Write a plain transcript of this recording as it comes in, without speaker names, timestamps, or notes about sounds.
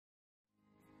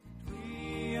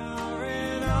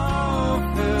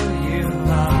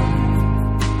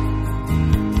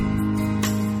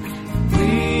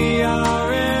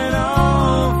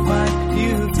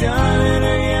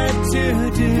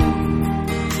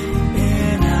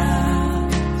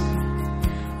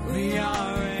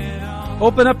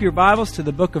Open up your Bibles to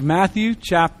the book of Matthew,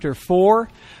 chapter 4.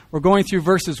 We're going through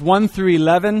verses 1 through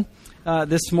 11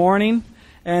 this morning.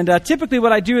 And typically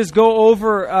what I do is go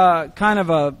over kind of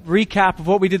a recap of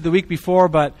what we did the week before,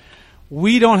 but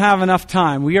we don't have enough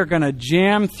time. We are going to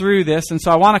jam through this, and so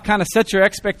I want to kind of set your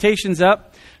expectations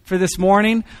up for this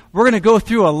morning. We're going to go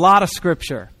through a lot of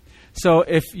Scripture. So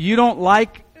if you don't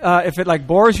like, if it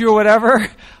bores you or whatever,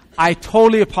 I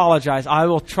totally apologize. I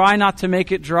will try not to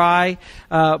make it dry,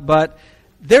 but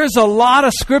there's a lot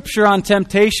of Scripture on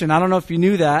temptation. I don't know if you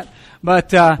knew that,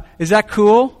 but is that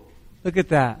cool? Look at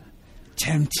that.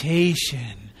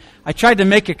 Temptation. I tried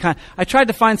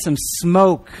to find some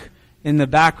smoke in the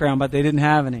background, but they didn't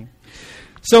have any.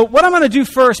 So what I'm going to do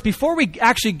first, before we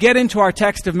actually get into our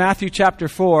text of Matthew chapter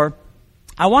 4,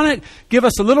 I want to give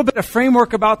us a little bit of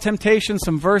framework about temptation,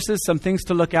 some verses, some things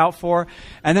to look out for,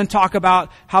 and then talk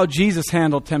about how Jesus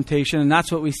handled temptation, and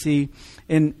that's what we see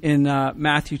in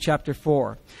Matthew chapter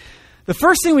 4. The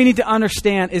first thing we need to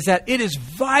understand is that it is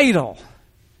vital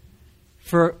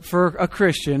for a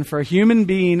Christian, for a human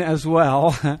being as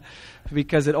well,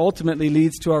 because it ultimately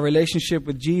leads to our relationship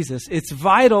with Jesus. It's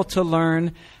vital to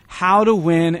learn how to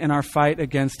win in our fight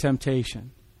against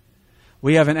temptation.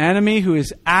 We have an enemy who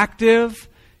is active.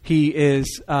 He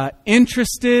is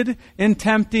interested in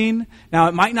tempting. Now,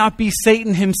 it might not be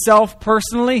Satan himself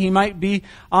personally. He might be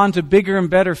on to bigger and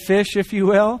better fish, if you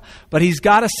will. But he's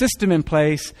got a system in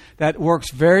place that works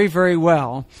very, very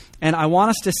well. And I want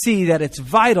us to see that it's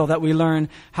vital that we learn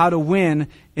how to win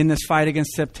in this fight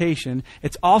against temptation.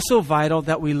 It's also vital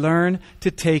that we learn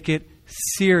to take it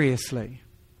seriously.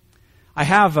 I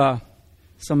have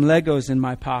some Legos in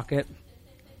my pocket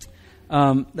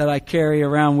that I carry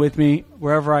around with me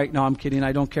wherever no, I'm kidding.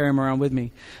 I don't carry them around with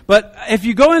me. But if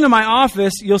you go into my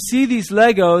office, you'll see these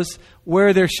Legos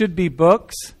where there should be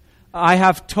books. I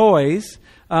have toys.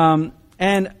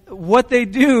 And what they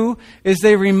do is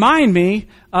they remind me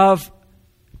of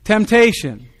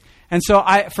temptation. And so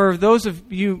for those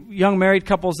of you young married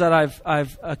couples that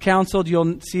I've counseled,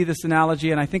 you'll see this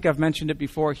analogy, and I think I've mentioned it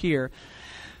before here.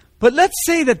 But let's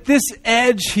say that this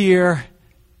edge here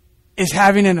is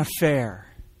having an affair.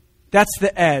 That's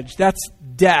the edge. That's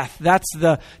death. That's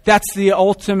the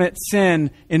ultimate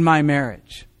sin in my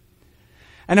marriage.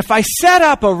 And if I set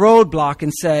up a roadblock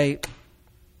and say,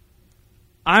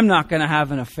 I'm not going to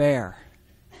have an affair.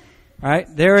 Right?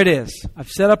 There it is. I've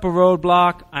set up a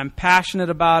roadblock. I'm passionate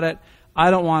about it. I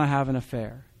don't want to have an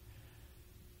affair.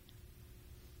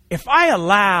 If I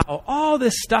allow all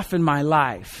this stuff in my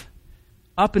life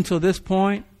up until this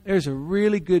point, there's a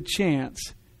really good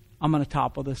chance I'm going to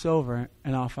topple this over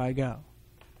and off I go.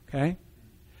 Okay?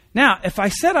 Now, if I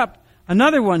set up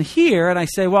another one here and I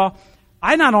say, well,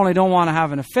 I not only don't want to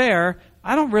have an affair,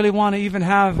 I don't really want to even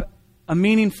have a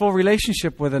meaningful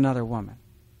relationship with another woman.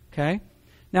 Okay?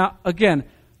 Now, again,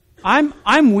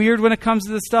 I'm weird when it comes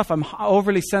to this stuff. I'm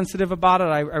overly sensitive about it.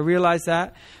 I realize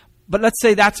that. But let's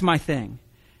say that's my thing.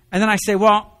 And then I say,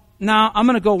 well, now I'm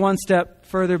going to go one step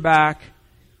further back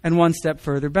and one step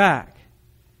further back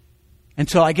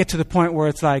until I get to the point where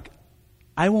it's like,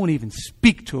 I won't even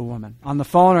speak to a woman on the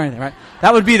phone or anything, right?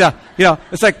 That would be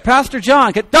it's like, Pastor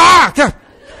John, right?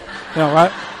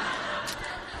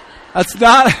 That's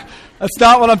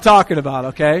not what I'm talking about,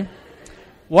 okay?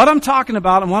 What I'm talking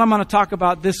about and what I'm going to talk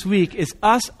about this week is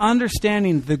us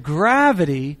understanding the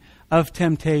gravity of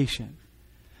temptation.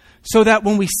 So that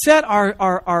when we set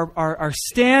our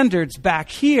standards back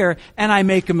here and I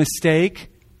make a mistake,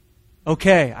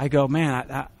 okay, I go,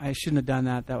 man, I shouldn't have done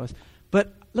that.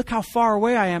 But look how far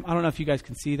away I am. I don't know if you guys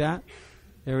can see that.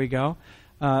 There we go.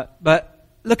 But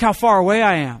look how far away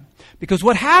I am. Because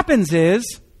what happens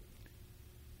is,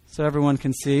 so everyone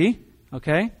can see,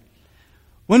 okay?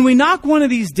 When we knock one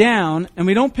of these down and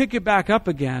we don't pick it back up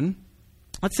again,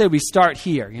 let's say we start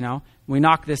here, we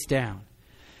knock this down.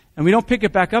 And we don't pick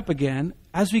it back up again.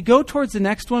 As we go towards the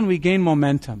next one, we gain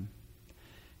momentum.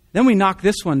 Then we knock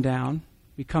this one down.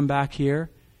 We come back here.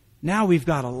 Now we've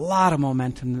got a lot of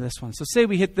momentum to this one. So say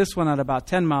we hit this one at about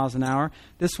 10 miles an hour,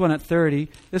 this one at 30,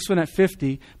 this one at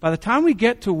 50. By the time we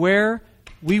get to where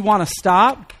we want to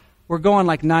stop, we're going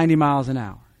like 90 miles an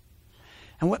hour.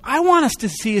 And what I want us to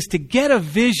see is to get a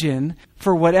vision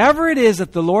for whatever it is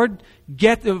that the Lord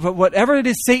whatever it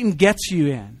is Satan gets you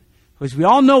in. Because we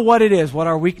all know what it is, what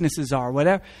our weaknesses are,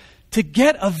 whatever. To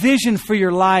get a vision for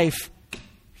your life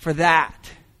for that.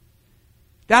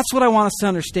 That's what I want us to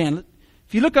understand.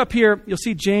 If you look up here, you'll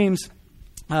see James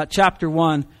chapter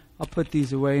 1. I'll put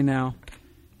these away now.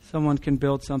 Someone can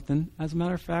build something. As a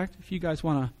matter of fact, if you guys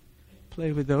want to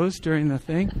play with those during the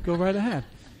thing, go right ahead.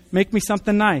 Make me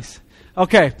something nice.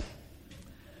 Okay.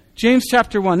 James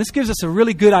chapter 1. This gives us a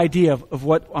really good idea of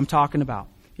what I'm talking about.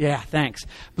 Yeah, thanks.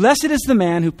 Blessed is the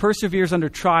man who perseveres under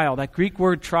trial. That Greek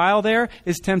word trial there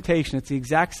is temptation. It's the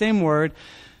exact same word.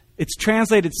 It's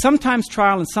translated sometimes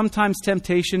trial and sometimes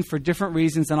temptation for different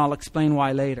reasons, and I'll explain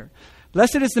why later.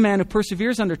 Blessed is the man who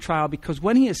perseveres under trial, because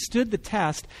when he has stood the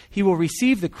test, he will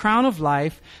receive the crown of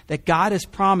life that God has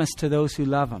promised to those who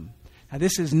love him. Now,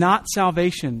 this is not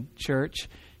salvation, church.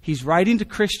 He's writing to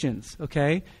Christians,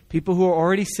 okay? People who are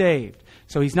already saved.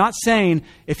 So he's not saying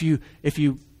if you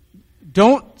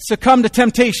don't succumb to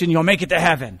temptation, you'll make it to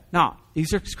heaven. No,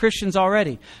 these are Christians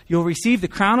already. You'll receive the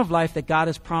crown of life that God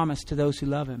has promised to those who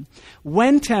love him.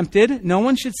 When tempted, no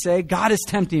one should say, God is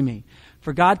tempting me.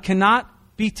 For God cannot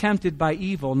be tempted by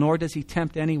evil, nor does he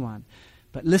tempt anyone.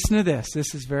 But listen to this.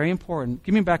 This is very important.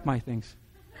 Give me back my things.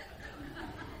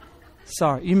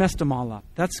 Sorry, you messed them all up.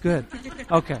 That's good.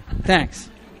 Okay, thanks.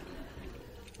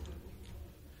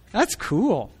 That's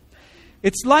cool.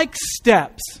 It's like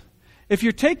steps. If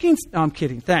you're taking... No, I'm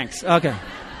kidding. Thanks. Okay.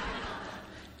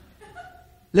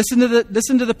 Listen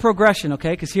to the progression, okay?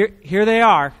 Because here they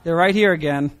are. They're right here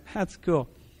again. That's cool.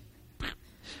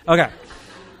 Okay.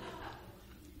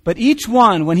 But each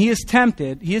one, when he is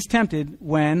tempted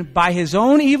when, by his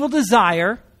own evil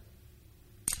desire,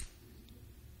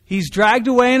 he's dragged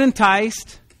away and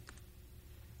enticed.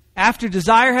 After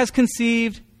desire has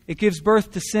conceived, it gives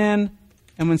birth to sin.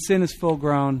 And when sin is full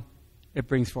grown, it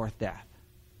brings forth death.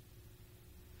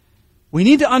 We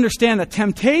need to understand that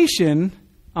temptation...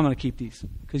 I'm going to keep these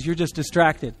because you're just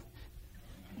distracted.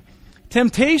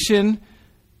 Temptation,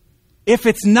 if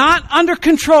it's not under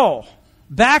control,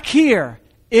 back here,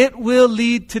 it will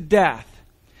lead to death.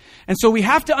 And so we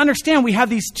have to understand we have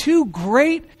these two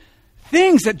great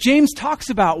things that James talks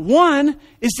about. One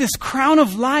is this crown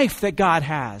of life that God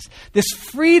has. This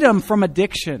freedom from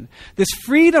addiction. This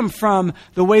freedom from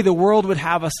the way the world would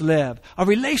have us live. A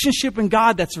relationship in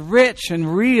God that's rich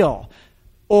and real.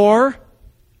 Or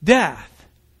death.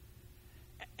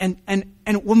 And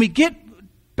when we get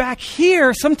back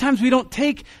here, sometimes we don't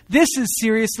take this as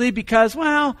seriously because,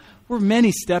 well, we're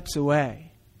many steps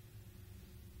away.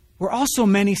 We're also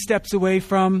many steps away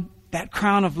from that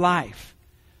crown of life.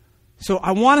 So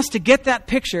I want us to get that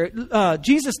picture.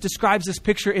 Jesus describes this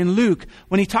picture in Luke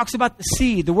when he talks about the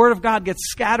seed. The word of God gets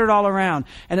scattered all around,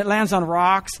 and it lands on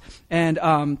rocks and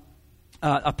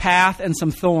a path and some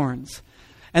thorns.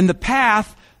 And the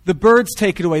path, the birds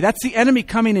take it away. That's the enemy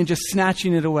coming and just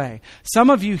snatching it away. Some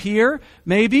of you here,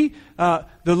 maybe, the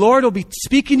Lord will be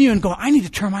speaking to you and go, I need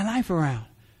to turn my life around.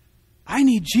 I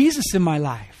need Jesus in my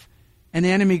life. And the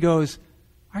enemy goes,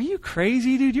 are you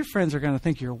crazy, dude? Your friends are going to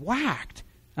think you're whacked.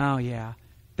 Oh, yeah.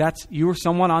 You were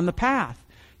someone on the path.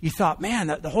 You thought, man,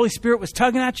 the Holy Spirit was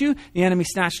tugging at you. The enemy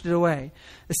snatched it away.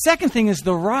 The second thing is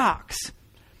the rocks.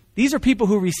 These are people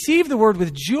who receive the word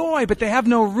with joy, but they have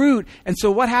no root. And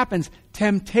so what happens?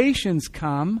 Temptations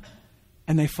come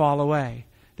and they fall away.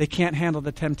 They can't handle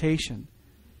the temptation.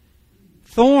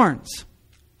 Thorns.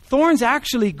 Thorns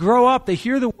actually grow up. They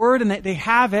hear the word and they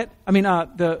have it. I mean,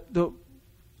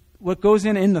 what goes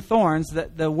in the thorns,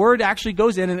 the word actually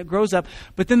goes in and it grows up.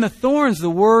 But then the thorns, the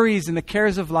worries and the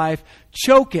cares of life,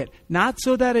 choke it. Not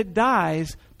so that it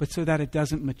dies, but so that it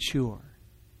doesn't mature.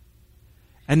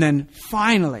 And then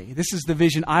finally, this is the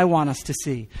vision I want us to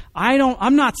see.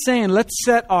 I'm not saying let's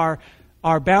set our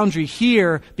boundary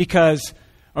here because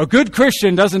a good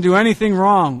Christian doesn't do anything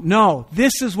wrong. No,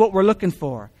 this is what we're looking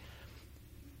for.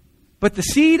 But the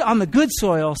seed on the good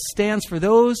soil stands for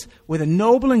those with a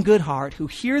noble and good heart who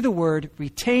hear the word,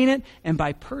 retain it, and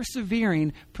by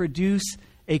persevering produce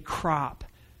a crop.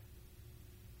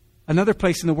 Another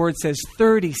place in the word says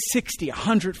 30, 60,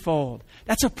 100-fold.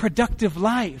 That's a productive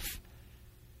life.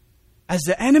 As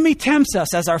the enemy tempts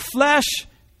us, as our flesh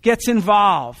gets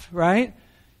involved, right?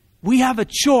 We have a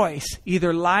choice,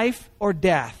 either life or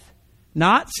death.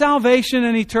 Not salvation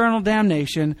and eternal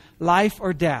damnation, life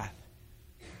or death.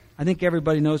 I think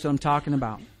everybody knows what I'm talking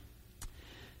about.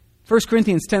 1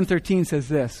 Corinthians 10:13 says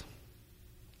this.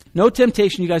 No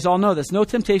temptation, you guys all know this, no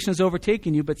temptation has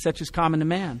overtaken you, but such is common to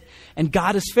man. And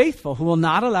God is faithful, who will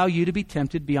not allow you to be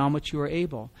tempted beyond what you are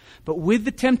able. But with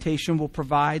the temptation will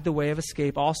provide the way of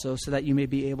escape also, so that you may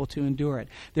be able to endure it.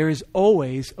 There is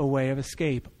always a way of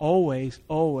escape. Always,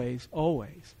 always,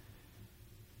 always.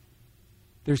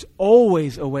 There's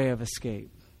always a way of escape.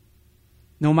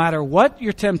 No matter what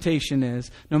your temptation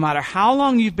is, no matter how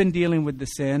long you've been dealing with the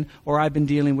sin, or I've been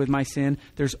dealing with my sin,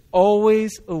 there's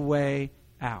always a way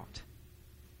out.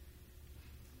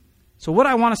 So what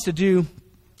I want us to do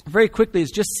very quickly is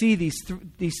just see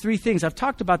these three things. I've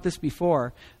talked about this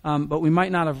before, but we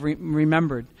might not have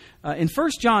remembered. In 1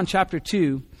 John chapter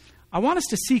 2, I want us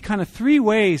to see kind of three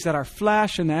ways that our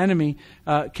flesh and the enemy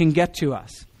can get to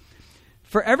us.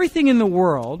 For everything in the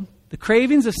world, the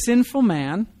cravings of sinful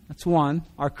man, that's one,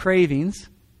 our cravings,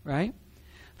 right?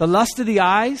 The lust of the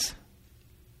eyes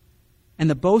and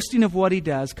the boasting of what he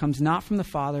does comes not from the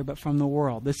Father, but from the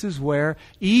world. This is where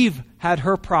Eve had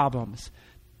her problems.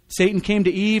 Satan came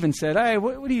to Eve and said, hey,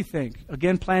 what do you think?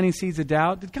 Again, planting seeds of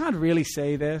doubt. Did God really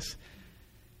say this?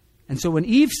 And so when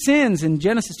Eve sins in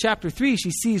Genesis chapter 3,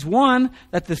 she sees, one,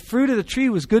 that the fruit of the tree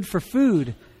was good for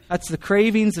food. That's the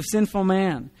cravings of sinful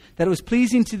man. That it was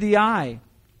pleasing to the eye.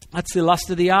 That's the lust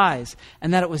of the eyes.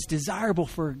 And that it was desirable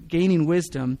for gaining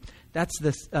wisdom. That's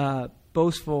the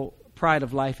boastful pride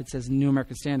of life, it says in the New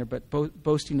American Standard, but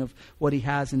boasting of what he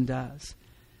has and does.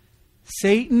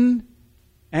 Satan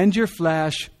and your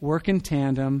flesh work in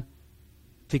tandem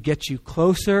to get you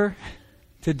closer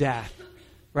to death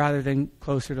rather than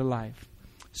closer to life.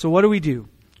 So what do?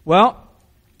 Well,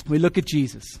 we look at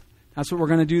Jesus. That's what we're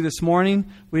going to do this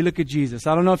morning. We look at Jesus.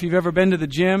 I don't know if you've ever been to the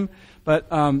gym, but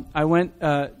I went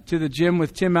to the gym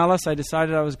with Tim Ellis. I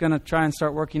decided I was going to try and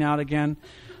start working out again.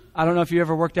 I don't know if you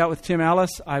ever worked out with Tim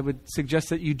Ellis. I would suggest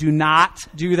that you do not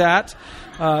do that.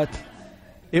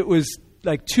 It was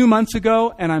like 2 months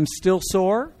ago, and I'm still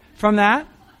sore from that,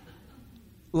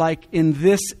 like in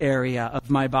this area of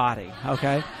my body,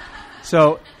 okay?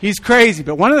 So he's crazy.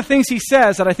 But one of the things he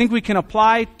says that I think we can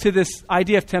apply to this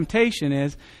idea of temptation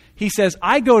is, he says,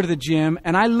 I go to the gym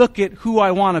and I look at who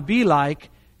I want to be like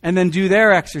and then do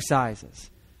their exercises.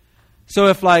 So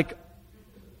if like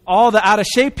all the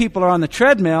out-of-shape people are on the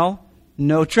treadmill,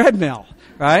 no treadmill,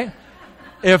 right?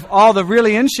 If all the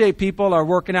really in-shape people are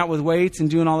working out with weights and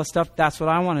doing all this stuff, that's what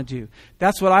I want to do.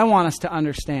 That's what I want us to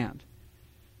understand.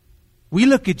 We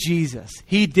look at Jesus.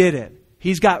 He did it.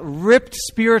 He's got ripped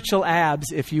spiritual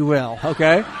abs, if you will,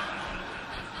 okay?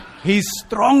 He's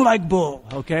strong like bull,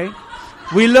 okay?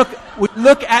 We look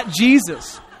at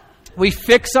Jesus. We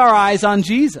fix our eyes on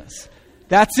Jesus.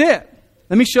 That's it.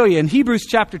 Let me show you in Hebrews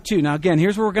chapter 2. Now again,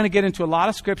 here's where we're going to get into a lot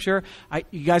of scripture.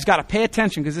 You guys got to pay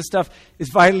attention because this stuff is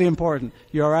vitally important.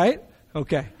 You all right?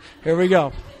 Okay. Here we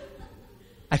go.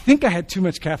 I think I had too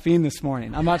much caffeine this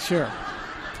morning. I'm not sure.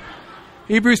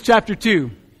 Hebrews chapter 2,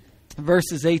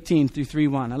 verses 18 through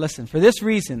 3:1. Now listen, for this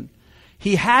reason,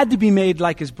 he had to be made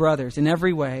like his brothers in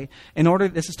every way, in order,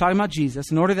 this is talking about Jesus,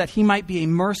 in order that he might be a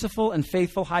merciful and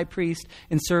faithful high priest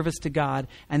in service to God,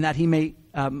 and that he might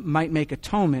make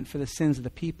atonement for the sins of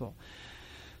the people.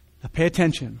 Now pay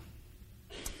attention.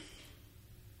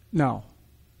 No.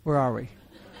 Where are we?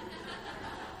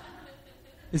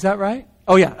 Is that right?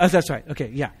 Oh yeah, that's right.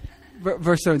 Okay, yeah.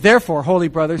 Verse 7. Therefore, holy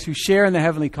brothers who share in the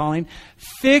heavenly calling,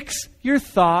 fix your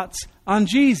thoughts on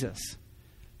Jesus.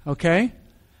 Okay?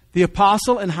 The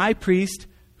apostle and high priest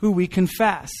who we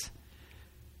confess.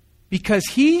 Because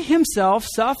he himself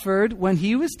suffered when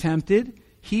he was tempted,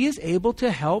 he is able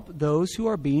to help those who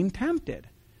are being tempted.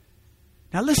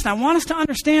 Now listen, I want us to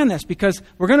understand this because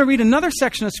we're going to read another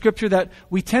section of Scripture that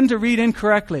we tend to read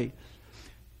incorrectly.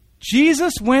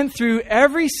 Jesus went through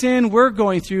every sin we're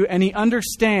going through and he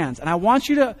understands. And I want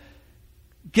you to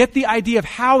get the idea of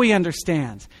how he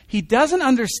understands. He doesn't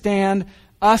understand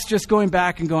us just going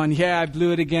back and going, yeah, I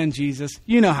blew it again, Jesus.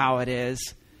 You know how it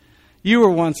is. You were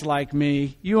once like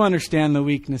me. You understand the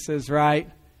weaknesses, right?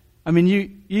 I mean,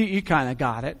 you kind of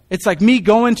got it. It's like me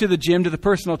going to the gym to the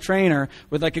personal trainer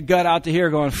with like a gut out to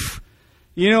here going,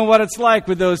 you know what it's like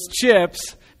with those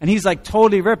chips. And he's like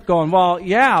totally ripped going, well,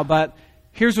 yeah, but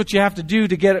here's what you have to do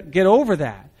to get over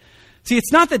that. See,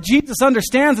 it's not that Jesus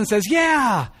understands and says,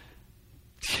 yeah,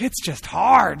 it's just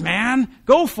hard, man.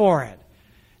 Go for it.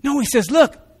 No, he says,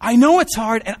 look, I know it's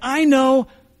hard, and I know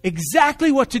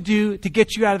exactly what to do to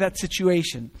get you out of that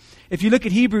situation. If you look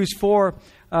at Hebrews 4,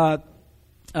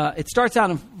 it starts out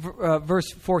in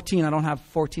verse 14. I don't have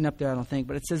 14 up there, I don't think.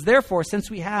 But it says, therefore, since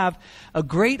we have a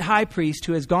great high priest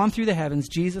who has gone through the heavens,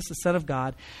 Jesus, the Son of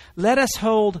God, let us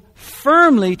hold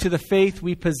firmly to the faith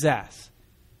we profess,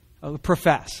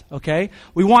 okay?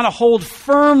 We want to hold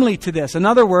firmly to this. In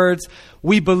other words,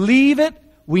 we believe it.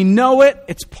 We know it.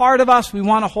 It's part of us. We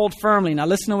want to hold firmly. Now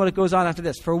listen to what it goes on after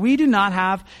this. For we do not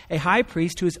have a high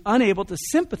priest who is unable to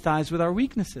sympathize with our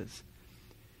weaknesses.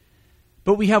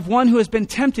 But we have one who has been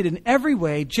tempted in every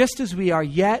way, just as we are,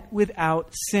 yet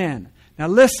without sin. Now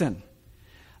listen.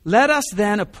 Let us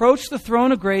then approach the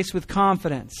throne of grace with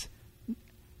confidence.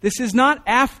 This is not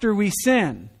after we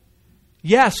sin.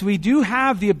 Yes, we do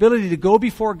have the ability to go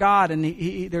before God, and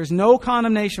there's no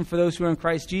condemnation for those who are in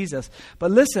Christ Jesus.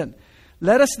 But listen.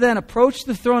 Let us then approach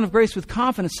the throne of grace with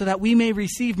confidence so that we may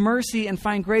receive mercy and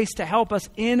find grace to help us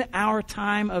in our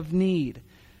time of need.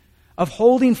 of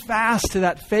holding fast to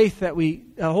that faith that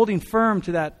holding firm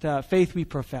to that faith we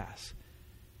profess.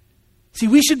 See,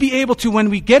 we should be able to, when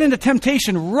we get into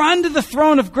temptation, run to the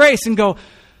throne of grace and go,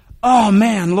 oh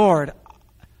man, Lord,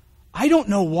 I don't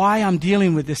know why I'm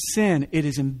dealing with this sin. It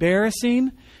is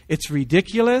embarrassing. It's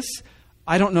ridiculous.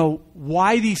 I don't know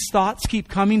why these thoughts keep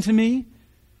coming to me.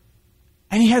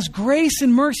 And He has grace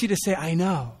and mercy to say, I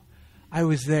know, I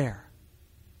was there.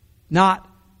 Not,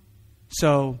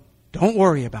 so don't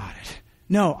worry about it.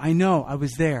 No, I know, I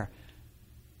was there.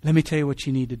 Let me tell you what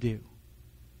you need to do.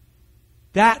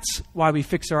 That's why we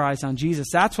fix our eyes on Jesus.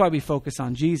 That's why we focus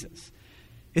on Jesus.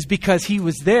 Is because He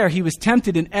was there. He was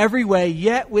tempted in every way,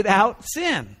 yet without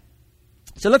sin.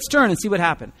 So let's turn and see what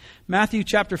happened. Matthew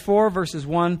chapter 4, verses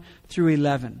 1 through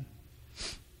 11.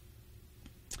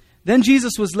 Then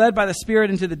Jesus was led by the Spirit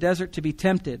into the desert to be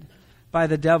tempted by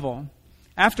the devil.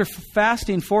 After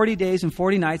fasting 40 days and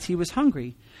 40 nights, He was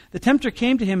hungry. The tempter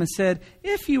came to Him and said,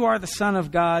 if you are the Son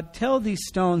of God, tell these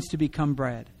stones to become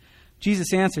bread.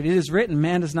 Jesus answered, it is written,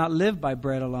 man does not live by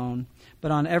bread alone, but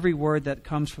on every word that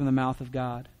comes from the mouth of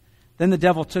God. Then the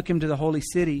devil took Him to the holy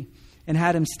city and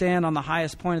had Him stand on the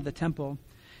highest point of the temple.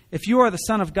 If you are the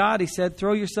Son of God, He said,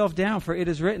 throw yourself down, for it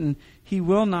is written, He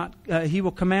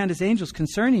will command His angels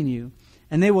concerning you,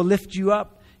 and they will lift you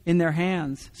up in their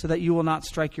hands, so that you will not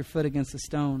strike your foot against a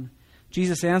stone.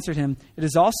 Jesus answered him, it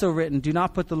is also written, do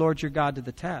not put the Lord your God to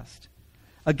the test.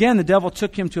 Again, the devil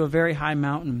took him to a very high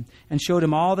mountain and showed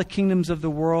him all the kingdoms of the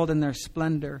world and their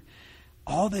splendor.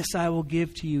 All this I will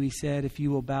give to you, he said, if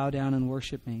you will bow down and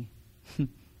worship me.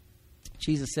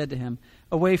 Jesus said to him,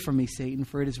 away from me, Satan,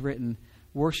 for it is written,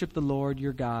 worship the Lord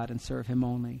your God and serve Him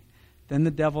only. Then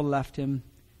the devil left him,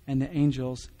 and the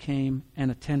angels came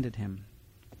and attended him.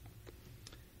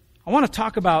 I want to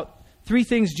talk about 3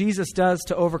 things Jesus does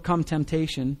to overcome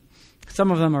temptation. Some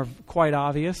of them are quite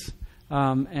obvious.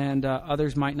 And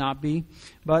others might not be.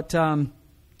 But the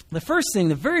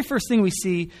very first thing we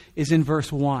see is in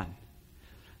verse 1.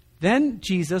 Then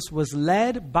Jesus was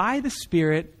led by the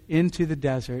Spirit into the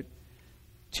desert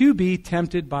to be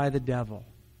tempted by the devil.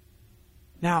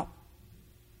 Now,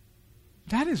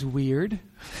 that is weird.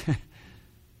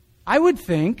 I would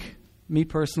think, me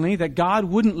personally, that God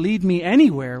wouldn't lead me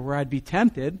anywhere where I'd be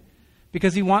tempted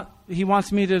because He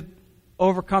wants me to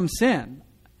overcome sin.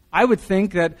 I would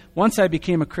think that once I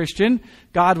became a Christian,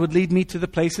 God would lead me to the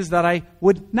places that I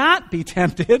would not be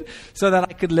tempted so that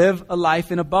I could live a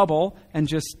life in a bubble and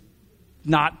just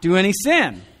not do any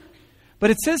sin. But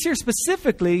it says here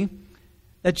specifically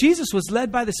that Jesus was led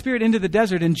by the Spirit into the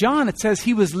desert. In John, it says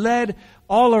He was led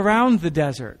all around the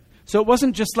desert. So it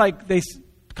wasn't just like they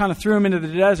kind of threw Him into the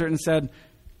desert and said,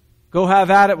 go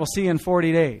have at it, we'll see you in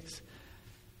 40 days.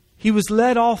 He was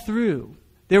led all through.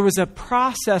 There was a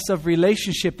process of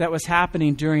relationship that was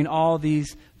happening during all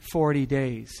these 40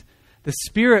 days. The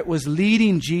Spirit was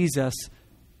leading Jesus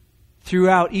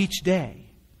throughout each day.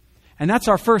 And that's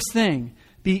our first thing.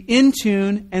 Be in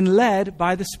tune and led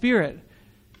by the Spirit.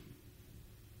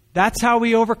 That's how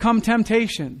we overcome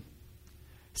temptation.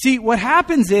 See, what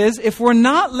happens is, if we're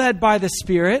not led by the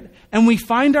Spirit and we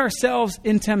find ourselves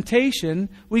in temptation,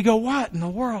 we go, what in the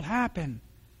world happened?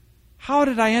 How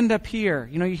did I end up here?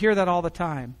 You hear that all the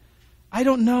time. I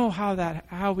don't know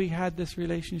how we had this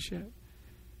relationship.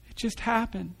 It just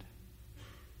happened.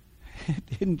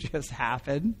 It didn't just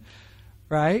happen,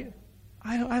 right?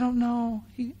 I don't know.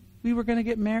 We were going to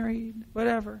get married,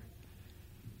 whatever.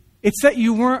 It's that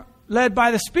you weren't led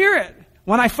by the Spirit.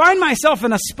 When I find myself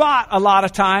in a spot a lot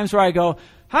of times where I go,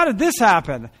 how did this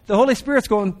happen? The Holy Spirit's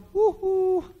going,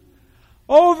 woohoo,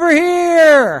 over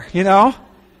here,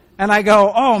 And I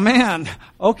go, oh man,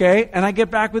 okay. And I get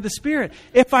back with the Spirit.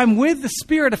 If I'm with the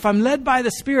Spirit, if I'm led by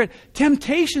the Spirit,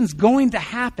 temptation's going to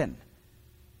happen.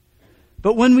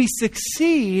 But when we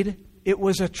succeed, it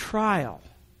was a trial.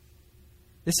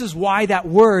 This is why that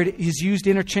word is used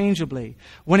interchangeably.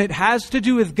 When it has to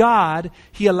do with God,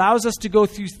 He allows us to go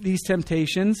through these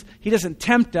temptations. He doesn't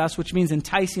tempt us, which means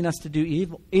enticing us to do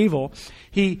evil.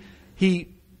 He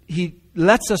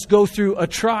lets us go through a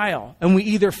trial, and we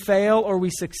either fail or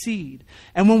we succeed.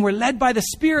 And when we're led by the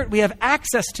Spirit, we have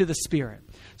access to the Spirit.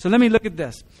 So let me look at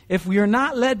this. If we are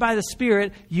not led by the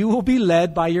Spirit, you will be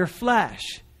led by your flesh.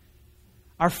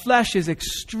 Our flesh is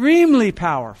extremely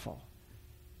powerful.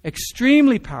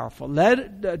 Extremely powerful.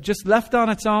 Just left on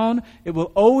its own, it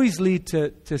will always lead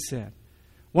to sin.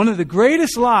 One of the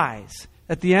greatest lies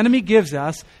that the enemy gives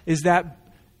us is that,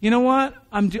 you know what?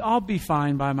 I'll be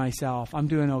fine by myself. I'm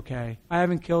doing okay. I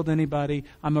haven't killed anybody.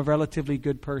 I'm a relatively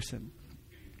good person.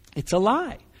 It's a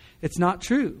lie. It's not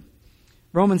true.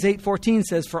 Romans 8:14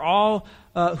 says, for all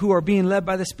who are being led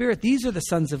by the Spirit, these are the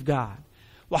sons of God.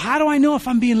 Well, how do I know if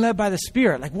I'm being led by the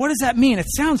Spirit? Like, what does that mean? It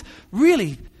sounds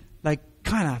really like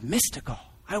kind of mystical.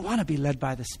 I want to be led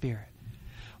by the Spirit.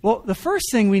 Well, the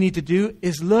first thing we need to do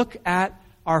is look at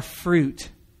our fruit.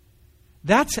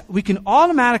 We can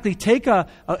automatically take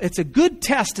it's a good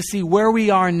test to see where we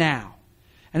are now.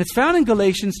 And it's found in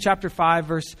Galatians chapter 5,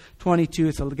 verse 22.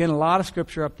 It's, again, a lot of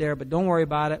scripture up there, but don't worry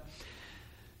about it.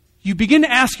 You begin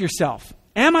to ask yourself,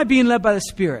 am I being led by the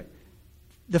Spirit?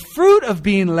 The fruit of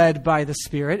being led by the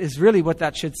Spirit is really what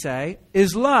that should say,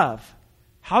 is love.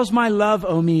 How's my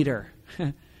love-o-meter?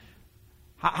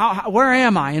 Where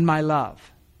am I in my love?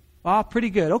 Well, pretty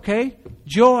good. Okay.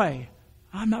 Joy.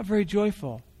 I'm not very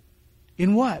joyful.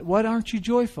 In what? What aren't you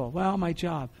joyful? Well, my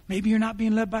job. Maybe you're not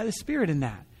being led by the Spirit in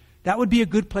that. That would be a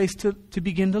good place to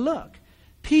begin to look.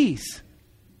 Peace.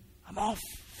 I'm all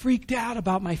freaked out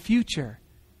about my future.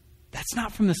 That's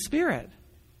not from the Spirit.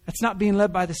 That's not being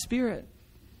led by the Spirit.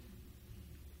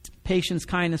 Patience,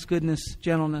 kindness, goodness,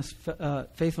 gentleness,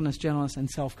 faithfulness, gentleness, and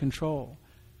self-control.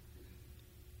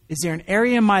 Is there an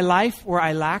area in my life where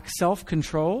I lack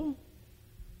self-control?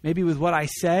 Maybe with what I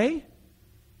say?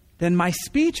 Then my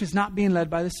speech is not being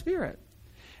led by the Spirit.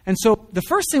 And so the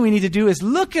first thing we need to do is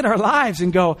look at our lives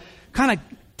and go, kind of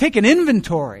take an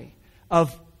inventory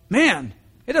of, man,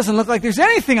 it doesn't look like there's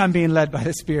anything I'm being led by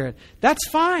the Spirit. That's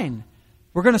fine.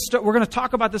 We're going to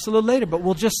talk about this a little later, but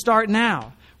we'll just start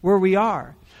now where we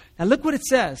are. Now look what it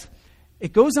says.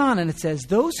 It goes on and it says,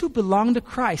 those who belong to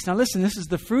Christ. Now listen, this is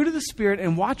the fruit of the Spirit,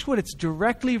 and watch what it's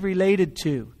directly related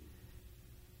to.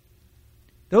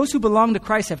 Those who belong to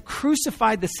Christ have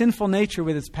crucified the sinful nature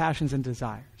with its passions and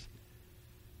desires.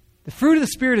 The fruit of the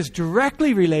Spirit is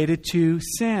directly related to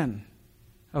sin.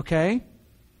 Okay?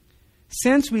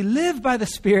 Since we live by the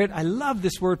Spirit, I love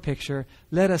this word picture,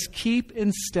 let us keep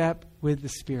in step with the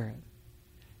Spirit.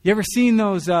 You ever seen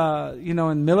those,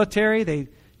 in military,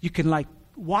 you can like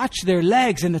watch their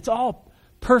legs and it's all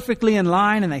perfectly in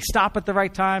line and they stop at the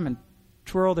right time and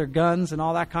twirl their guns and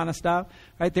all that kind of stuff.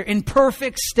 Right? They're in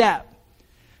perfect step.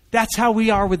 That's how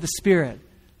we are with the Spirit.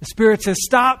 The Spirit says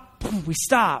stop, boom, we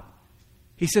stop.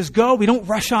 He says go, we don't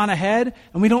rush on ahead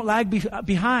and we don't lag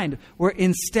behind. We're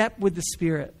in step with the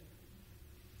Spirit.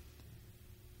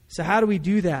 So how do we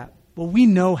do that? Well, we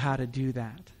know how to do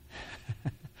that.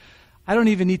 I don't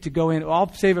even need to go in.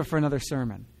 I'll save it for another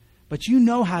sermon. But you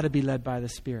know how to be led by the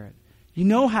Spirit. You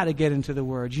know how to get into the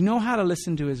Word. You know how to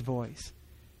listen to His voice.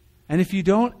 And if you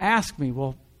don't, ask me.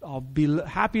 Well, I'll be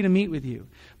happy to meet with you.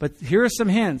 But here are some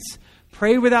hints.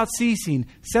 Pray without ceasing.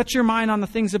 Set your mind on the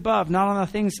things above, not on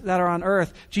the things that are on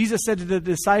earth. Jesus said to the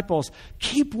disciples,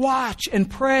 keep watch and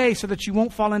pray so that you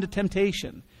won't fall into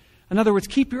temptation. In other words,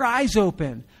 keep your eyes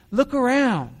open. Look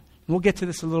around. And we'll get to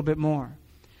this a little bit more.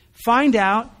 Find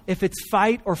out if it's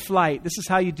fight or flight. This is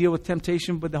how you deal with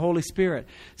temptation with the Holy Spirit.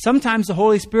 Sometimes the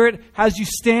Holy Spirit has you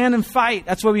stand and fight.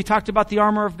 That's why we talked about the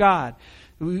armor of God.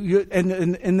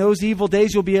 And in those evil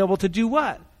days, you'll be able to do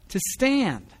what? To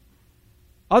stand.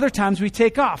 Other times we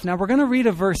take off. Now we're going to read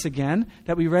a verse again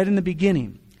that we read in the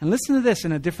beginning. And listen to this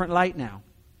in a different light now.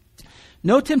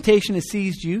 No temptation has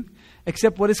seized you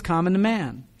except what is common to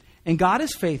man. And God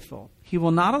is faithful. He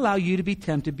will not allow you to be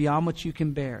tempted beyond what you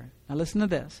can bear. Now listen to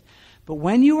this. But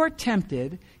when you are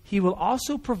tempted, He will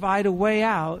also provide a way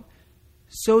out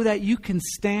so that you can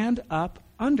stand up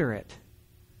under it.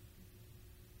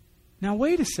 Now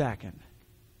wait a second.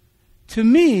 To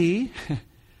me,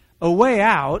 a way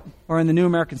out, or in the New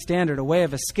American Standard, a way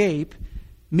of escape,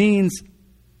 means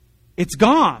it's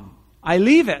gone. I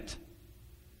leave it.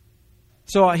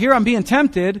 So here I'm being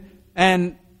tempted,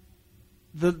 and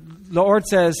the Lord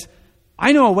says,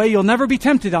 I know a way you'll never be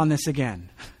tempted on this again.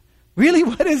 Really?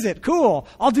 What is it? Cool.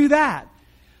 I'll do that.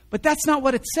 But that's not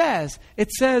what it says.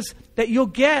 It says that you'll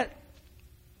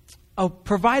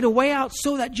provide a way out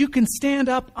so that you can stand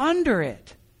up under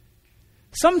it.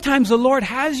 Sometimes the Lord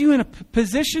has you in a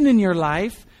position in your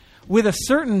life with a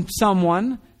certain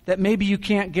someone that maybe you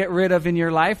can't get rid of in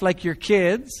your life, like your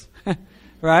kids,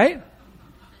 right?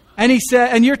 And He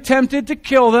said, and you're tempted to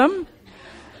kill them.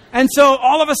 And so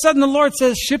all of a sudden the Lord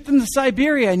says, ship them to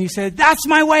Siberia. And you say, that's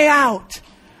my way out.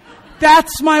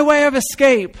 That's my way of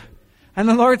escape. And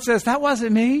the Lord says, that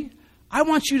wasn't me. I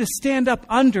want you to stand up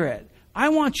under it. I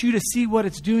want you to see what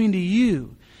it's doing to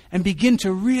you and begin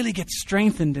to really get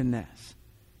strengthened in this.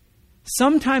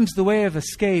 Sometimes the way of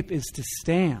escape is to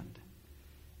stand,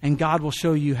 and God will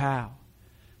show you how.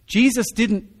 Jesus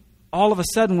didn't, all of a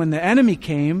sudden when the enemy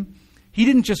came, He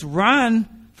didn't just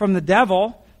run from the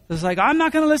devil. It was like, I'm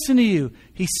not going to listen to you.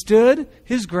 He stood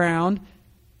His ground,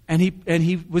 and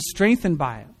he was strengthened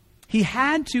by it. He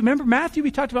had to, remember Matthew,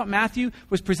 we talked about Matthew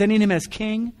was presenting Him as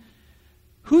king.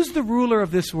 Who's the ruler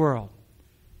of this world?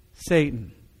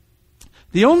 Satan.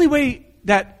 The only way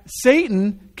that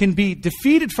Satan can be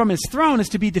defeated from his throne is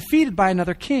to be defeated by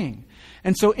another king.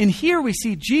 And so in here we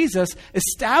see Jesus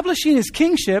establishing his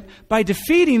kingship by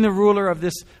defeating the ruler of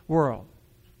this world.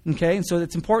 Okay? And so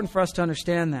it's important for us to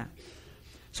understand that.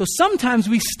 So sometimes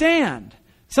we stand.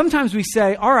 Sometimes we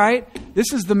say, all right,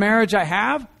 this is the marriage I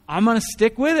have. I'm going to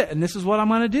stick with it, and this is what I'm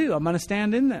going to do. I'm going to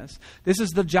stand in this. This is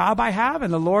the job I have,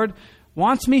 and the Lord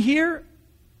wants me here.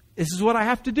 This is what I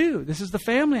have to do. This is the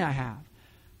family I have.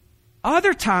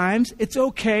 Other times, it's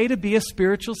okay to be a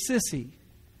spiritual sissy.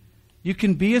 You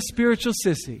can be a spiritual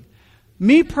sissy.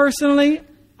 Me personally,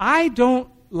 I don't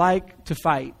like to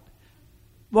fight.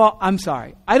 Well, I'm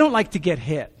sorry. I don't like to get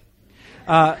hit.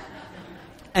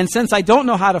 And since I don't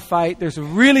know how to fight, there's a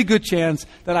really good chance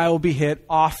that I will be hit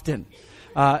often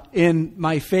in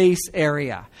my face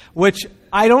area, which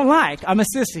I don't like. I'm a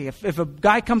sissy. If a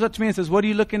guy comes up to me and says, "What are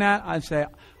you looking at?" I say,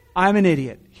 "I'm an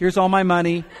idiot. Here's all my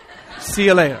money. See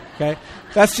you later." Okay?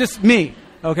 That's just me.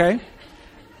 Okay?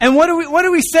 And what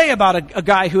do we say about a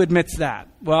guy who admits that?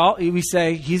 Well, we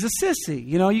say he's a sissy.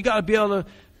 You got to be able to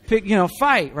pick,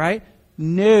 fight, right?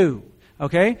 No.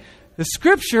 Okay? The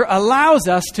Scripture allows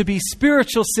us to be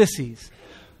spiritual sissies.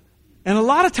 And a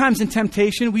lot of times in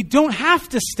temptation, we don't have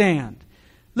to stand.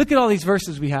 Look at all these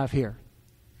verses we have here.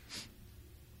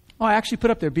 Oh, I actually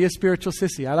put up there, be a spiritual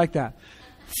sissy. I like that.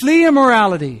 Flee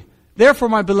immorality. Therefore,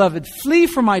 my beloved, flee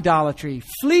from idolatry.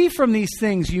 Flee from these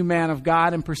things, you man of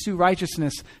God, and pursue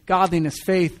righteousness, godliness,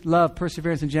 faith, love,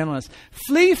 perseverance, and gentleness.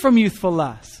 Flee from youthful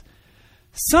lusts.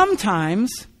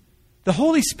 Sometimes the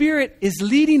Holy Spirit is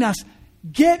leading us.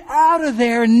 Get out of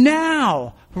there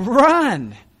now.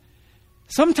 Run.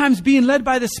 Sometimes being led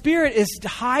by the Spirit is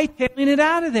hightailing it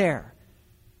out of there.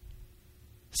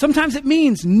 Sometimes it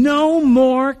means no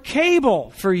more cable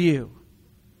for you.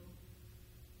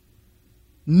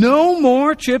 No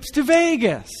more trips to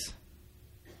Vegas.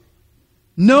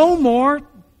 No more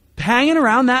hanging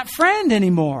around that friend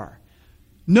anymore.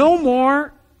 No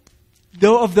more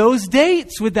of those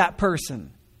dates with that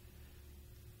person.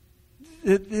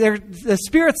 The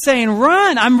Spirit's saying,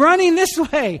 run. I'm running this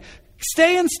way.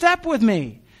 Stay in step with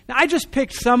me. Now, I just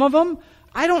picked some of them.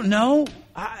 I don't know.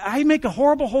 I make a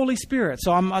horrible Holy Spirit.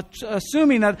 So I'm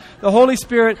assuming that the Holy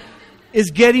Spirit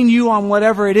is getting you on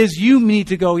whatever it is you need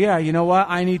to go, yeah, you know what?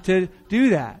 I need to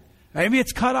do that. Maybe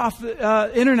it's cut off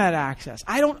internet access.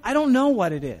 I don't know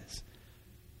what it is.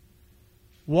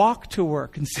 Walk to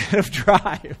work instead of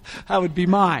drive. That would be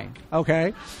mine.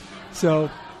 Okay? So,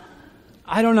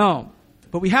 I don't know.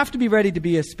 But we have to be ready to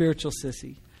be a spiritual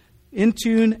sissy. In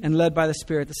tune and led by the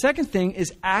Spirit. The second thing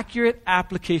is accurate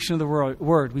application of the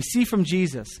Word. We see from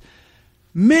Jesus,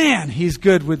 man, He's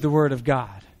good with the Word of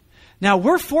God. Now,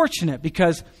 we're fortunate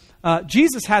because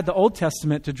Jesus had the Old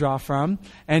Testament to draw from,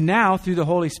 and now, through the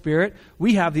Holy Spirit,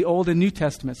 we have the Old and New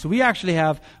Testament. So we actually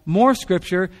have more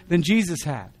Scripture than Jesus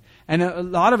had. And a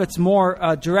lot of it's more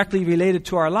directly related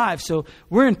to our lives, so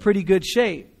we're in pretty good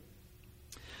shape.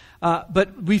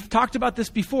 But we've talked about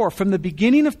this before. From the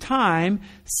beginning of time,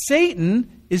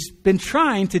 Satan has been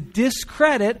trying to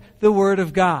discredit the Word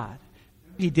of God.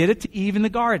 He did it to Eve in the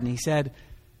garden. He said,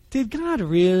 did God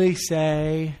really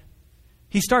say?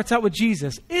 He starts out with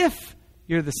Jesus. If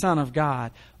you're the Son of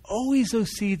God, always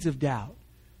those seeds of doubt.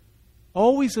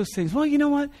 Always those things. Well, you know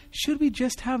what? Should we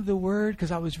just have the Word?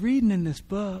 Because I was reading in this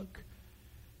book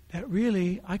that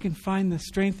really I can find the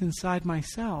strength inside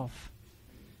myself.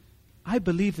 I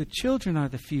believe the children are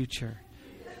the future.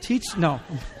 No,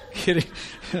 I'm kidding.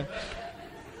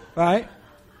 Right?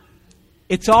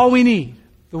 It's all we need,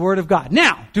 the Word of God.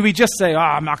 Now, do we just say,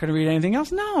 I'm not going to read anything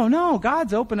else? No.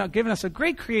 God's given us a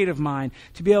great creative mind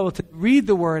to be able to read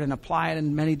the Word and apply it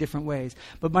in many different ways.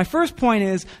 But my first point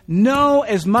is, know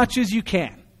as much as you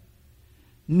can.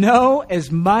 Know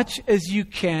as much as you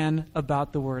can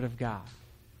about the Word of God.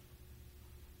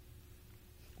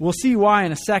 We'll see why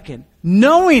in a second.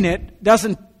 Knowing it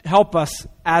doesn't help us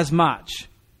as much.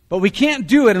 But we can't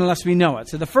do it unless we know it.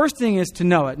 So the first thing is to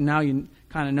know it. And now you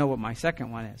kind of know what my second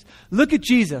one is. Look at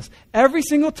Jesus. Every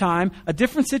single time, a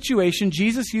different situation,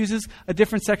 Jesus uses a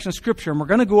different section of Scripture. And we're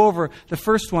going to go over the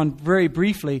first one very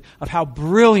briefly of how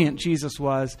brilliant Jesus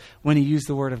was when He used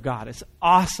the Word of God. It's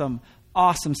awesome,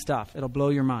 awesome stuff. It'll blow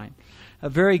your mind.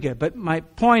 Very good. But my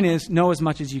point is, know as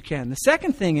much as you can. The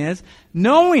second thing is,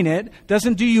 knowing it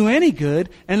doesn't do you any good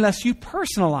unless you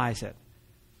personalize it.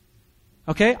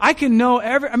 Okay? I can know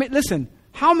listen,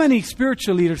 how many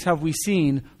spiritual leaders have we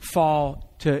seen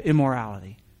fall to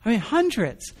immorality?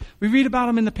 Hundreds. We read about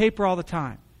them in the paper all the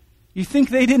time. You think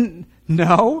they didn't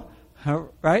know?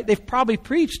 Right? They've probably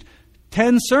preached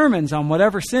 10 sermons on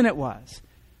whatever sin it was.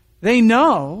 They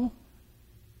know.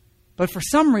 But for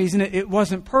some reason, it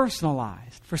wasn't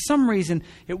personalized. For some reason,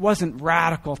 it wasn't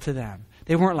radical to them.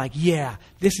 They weren't like, yeah,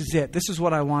 this is it. This is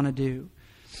what I want to do.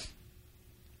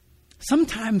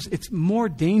 Sometimes it's more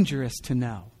dangerous to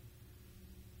know.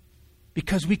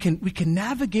 Because we can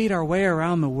navigate our way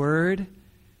around the Word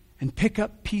and pick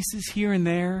up pieces here and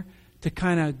there to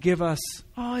kind of give us,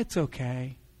 oh, it's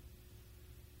okay.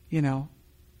 You know,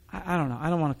 I don't know. I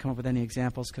don't want to come up with any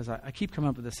examples because I keep coming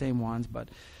up with the same ones. But,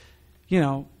 you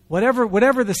know,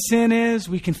 whatever the sin is,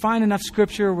 we can find enough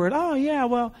scripture where, oh, yeah,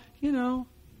 well, you know,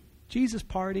 Jesus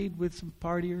partied with some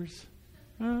partiers.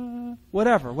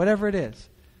 Whatever it is.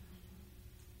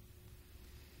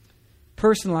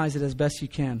 Personalize it as best you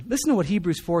can. Listen to what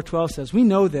Hebrews 4:12 says. We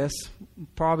know this.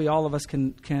 Probably all of us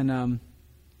can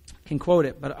quote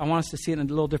it, but I want us to see it in a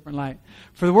little different light.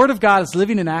 For the word of God is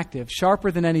living and active,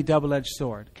 sharper than any double-edged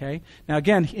sword. Okay. Now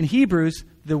again, in Hebrews,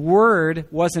 the word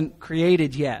wasn't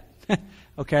created yet.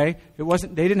 Okay. It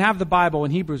wasn't. They didn't have the Bible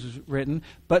when Hebrews was written,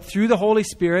 but through the Holy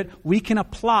Spirit, we can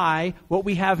apply what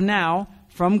we have now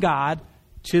from God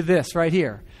to this right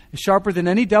here. Sharper than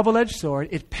any double-edged sword,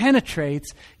 it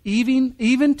penetrates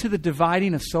even to the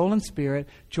dividing of soul and spirit,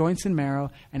 joints and marrow,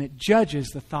 and it judges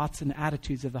the thoughts and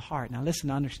attitudes of the heart. Now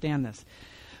listen, understand this.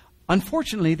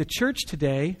 Unfortunately, the church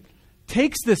today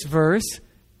takes this verse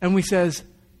and we says,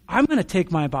 I'm going to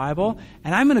take my Bible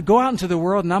and I'm going to go out into the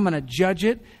world and I'm going to judge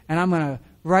it and I'm going to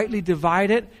rightly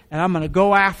divide it and I'm going to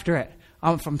go after it.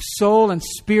 I'm from soul and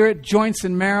spirit, joints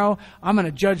and marrow. I'm going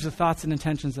to judge the thoughts and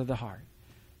intentions of the heart.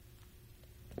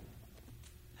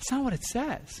 That's not what it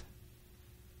says.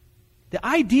 The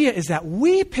idea is that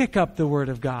we pick up the Word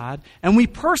of God and we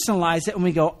personalize it and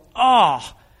we go,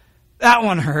 oh, that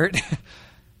one hurt.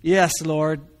 Yes,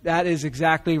 Lord, that is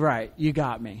exactly right. You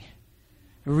got me.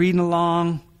 Reading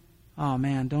along. Oh,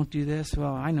 man, don't do this.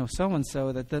 Well, I know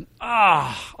so-and-so that then,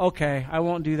 okay, I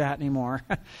won't do that anymore.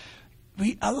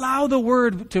 We allow the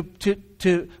Word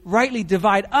to rightly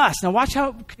divide us. Now watch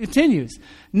how it continues.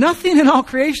 Nothing in all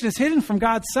creation is hidden from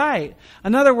God's sight.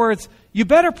 In other words, you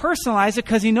better personalize it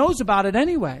because He knows about it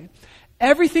anyway.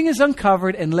 Everything is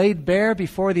uncovered and laid bare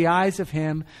before the eyes of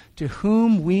Him to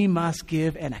whom we must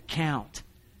give an account.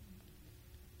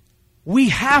 We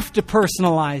have to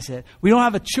personalize it. We don't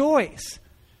have a choice.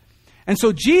 And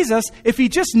so Jesus, if He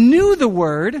just knew the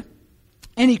Word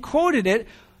and He quoted it,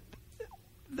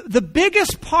 the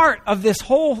biggest part of this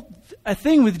whole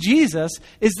thing with Jesus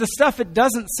is the stuff it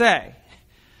doesn't say.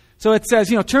 So it says,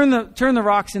 turn the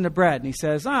rocks into bread. And He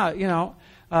says,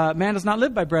 man does not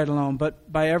live by bread alone, but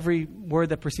by every word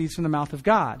that proceeds from the mouth of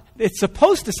God. It's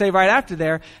supposed to say right after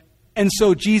there, and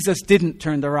so Jesus didn't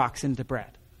turn the rocks into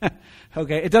bread.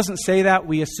 Okay, it doesn't say that.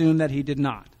 We assume that He did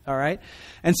not. All right?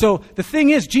 And so the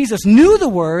thing is, Jesus knew the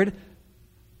Word,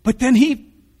 but then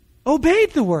He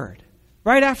obeyed the Word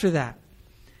right after that.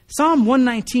 Psalm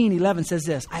 119:11 says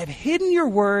this, I have hidden your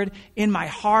word in my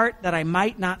heart that I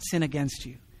might not sin against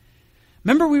you.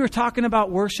 Remember we were talking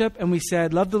about worship and we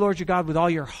said, love the Lord your God with all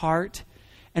your heart.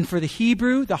 And for the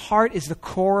Hebrew, the heart is the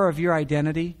core of your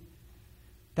identity.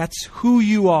 That's who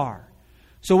you are.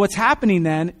 So what's happening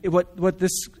then, what the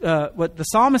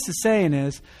psalmist is saying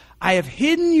is, I have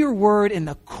hidden your word in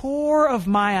the core of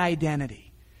my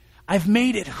identity. I've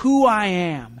made it who I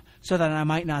am so that I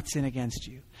might not sin against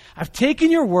you. I've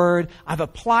taken your word, I've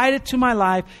applied it to my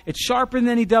life. It's sharper than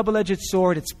any double-edged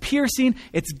sword. It's piercing.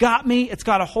 It's got me. It's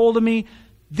got a hold of me.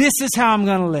 This is how I'm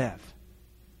going to live.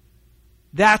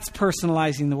 That's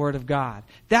personalizing the Word of God.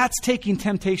 That's taking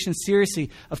temptation seriously,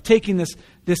 of taking this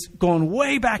going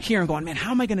way back here and going, man,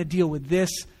 how am I going to deal with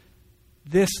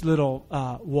this little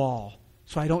wall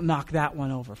so I don't knock that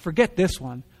one over? Forget this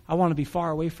one. I want to be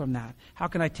far away from that. How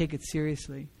can I take it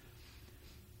seriously?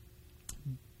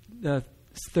 The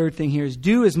third thing here is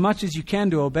do as much as you can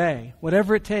to obey,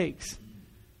 whatever it takes.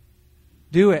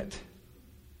 Do it.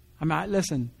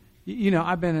 Listen,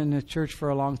 I've been in the church for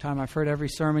a long time. I've heard every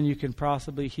sermon you can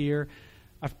possibly hear.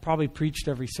 I've probably preached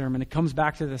every sermon. It comes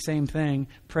back to the same thing.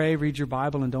 Pray, read your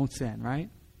Bible, and don't sin, right?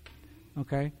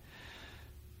 Okay?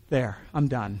 There, I'm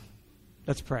done.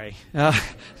 Let's pray.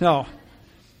 No.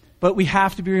 But we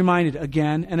have to be reminded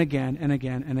again and again and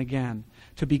again and again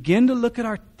to begin to look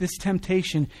at this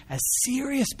temptation as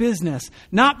serious business.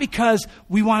 Not because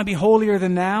we want to be holier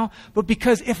than thou, but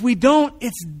because if we don't,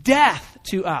 it's death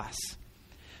to us.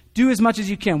 Do as much as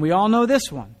you can. We all know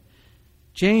this one.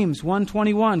 James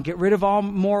 1:21, get rid of all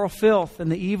moral filth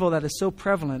and the evil that is so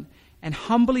prevalent, and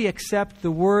humbly accept the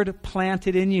word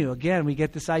planted in you. Again, we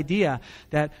get this idea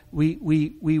that we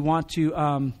want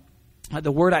to,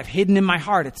 the word I've hidden in my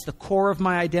heart. It's the core of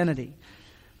my identity.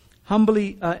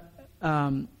 Humbly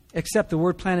accept the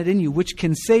word planted in you, which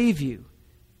can save you.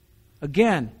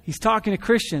 Again, he's talking to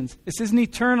Christians. This isn't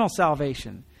eternal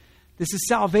salvation. This is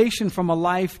salvation from a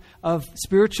life of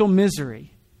spiritual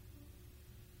misery.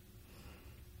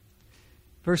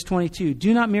 Verse 22,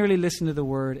 do not merely listen to the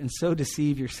word and so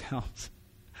deceive yourselves.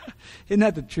 Isn't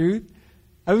that the truth?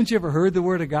 Haven't you ever heard the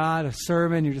word of God, a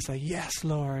sermon? You're just like, yes,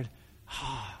 Lord.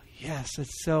 Oh, yes,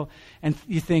 it's so. And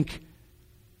you think,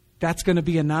 that's going to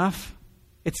be enough?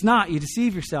 It's not. You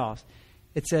deceive yourselves.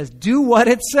 It says, do what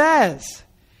it says.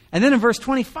 And then in verse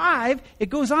 25, it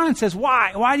goes on and says,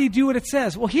 why? Why do you do what it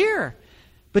says? Well, here.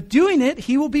 But doing it,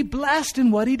 he will be blessed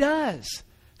in what he does.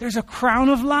 There's a crown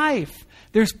of life.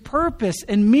 There's purpose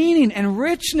and meaning and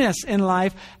richness in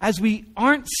life as we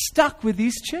aren't stuck with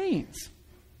these chains.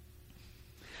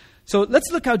 So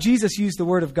let's look how Jesus used the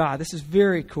word of God. This is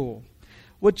very cool.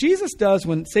 What Jesus does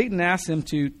when Satan asks him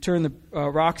to turn the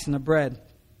rocks into bread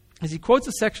is he quotes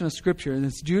a section of Scripture, and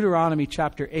it's Deuteronomy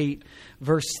chapter 8,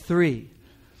 verse 3.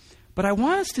 But I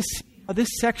want us to see how this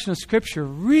section of Scripture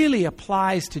really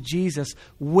applies to Jesus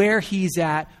where he's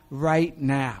at right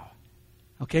now.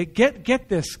 Okay, get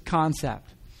this concept.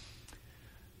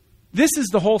 This is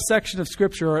the whole section of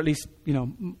Scripture, or at least,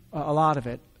 a lot of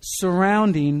it,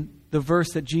 surrounding the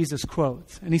verse that Jesus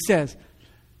quotes. And he says,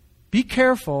 be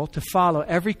careful to follow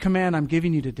every command I'm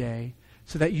giving you today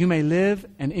so that you may live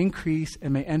and increase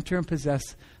and may enter and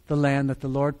possess the land that the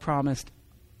Lord promised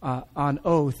on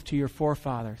oath to your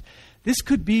forefathers. This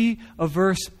could be a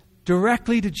verse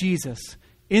directly to Jesus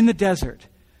in the desert.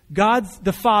 God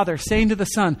the Father saying to the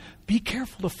Son, be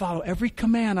careful to follow every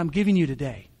command I'm giving you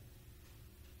today.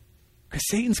 Because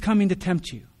Satan's coming to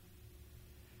tempt you.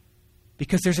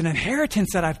 Because there's an inheritance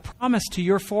that I've promised to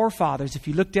your forefathers if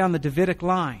you look down the Davidic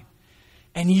line.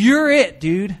 And you're it,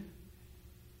 dude.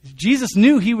 Jesus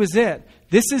knew he was it.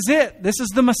 This is it. This is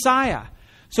the Messiah.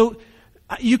 So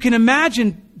you can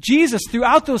imagine Jesus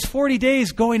throughout those 40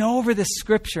 days going over this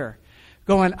Scripture.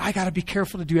 Going, I got to be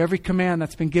careful to do every command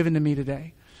that's been given to me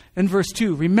today. In verse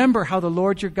 2, remember how the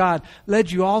Lord your God led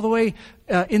you all the way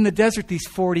in the desert these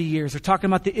 40 years. They're talking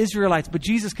about the Israelites, but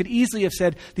Jesus could easily have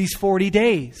said these 40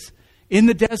 days in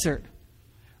the desert.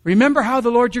 Remember how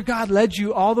the Lord your God led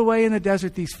you all the way in the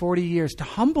desert these 40 years to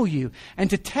humble you and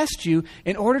to test you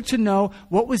in order to know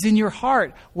what was in your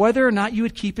heart, whether or not you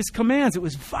would keep his commands. It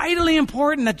was vitally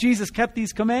important that Jesus kept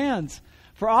these commands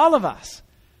for all of us,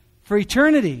 for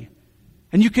eternity.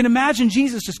 And you can imagine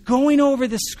Jesus just going over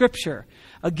this Scripture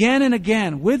again and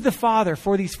again with the Father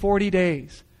for these 40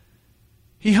 days.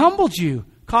 He humbled you,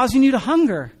 causing you to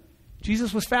hunger.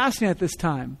 Jesus was fasting at this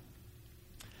time.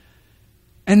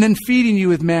 And then feeding you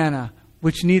with manna,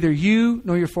 which neither you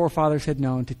nor your forefathers had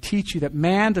known, to teach you that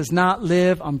man does not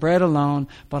live on bread alone,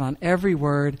 but on every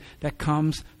word that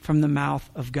comes from the mouth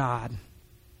of God.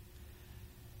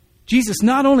 Jesus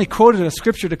not only quoted a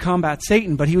Scripture to combat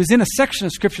Satan, but he was in a section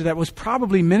of Scripture that was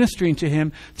probably ministering to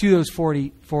him through those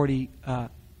 40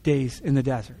 days in the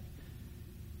desert.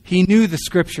 He knew the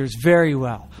Scriptures very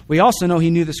well. We also know he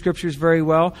knew the Scriptures very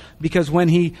well because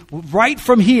when right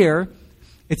from here,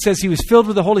 it says he was filled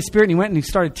with the Holy Spirit and he went and he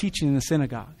started teaching in the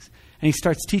synagogues. And he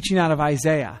starts teaching out of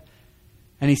Isaiah.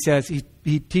 And he says,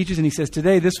 he teaches and he says,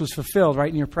 today this was fulfilled right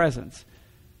in your presence.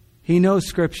 He knows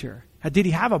Scripture. Did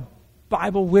he have a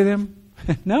Bible with him?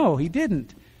 No, he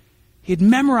didn't. He'd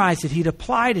memorized it. He'd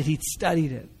applied it. He'd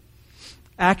studied it.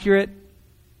 Accurate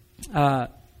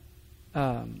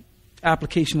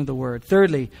application of the word.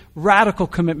 Thirdly, radical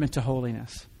commitment to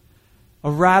holiness.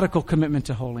 A radical commitment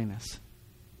to holiness.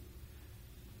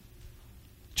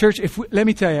 Church, let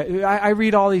me tell you, I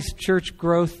read all these church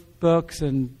growth books,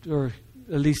 or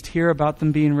at least hear about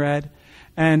them being read,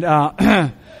 and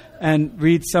and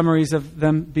read summaries of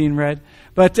them being read.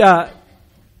 But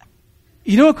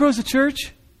you know what grows a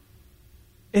church?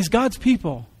 Is God's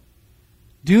people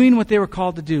doing what they were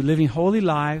called to do, living holy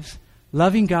lives,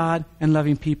 loving God, and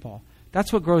loving people.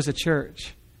 That's what grows a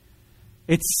church.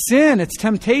 It's sin, it's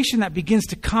temptation that begins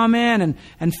to come in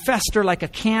and fester like a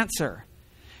cancer.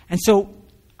 And so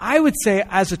I would say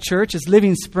as a church, as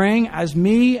Living Spring, as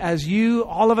me, as you,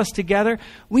 all of us together,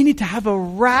 we need to have a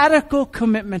radical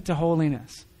commitment to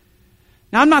holiness.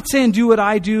 Now, I'm not saying do what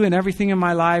I do and everything in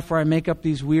my life where I make up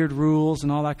these weird rules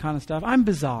and all that kind of stuff. I'm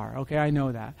bizarre, okay? I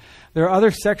know that. There are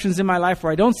other sections in my life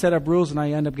where I don't set up rules and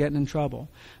I end up getting in trouble,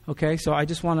 okay? So I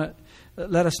just want to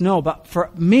let us know. But for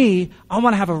me, I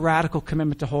want to have a radical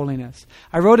commitment to holiness.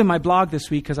 I wrote in my blog this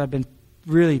week because I've been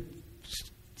really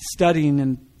studying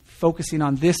and focusing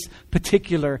on this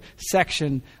particular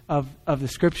section of the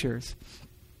Scriptures.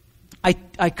 I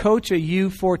coach a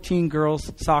U14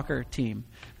 girls soccer team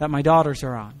that my daughters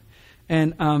are on.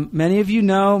 And many of you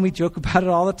know, and we joke about it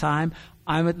all the time,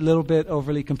 I'm a little bit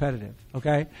overly competitive,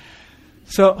 okay?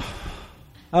 So,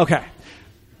 okay.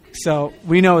 So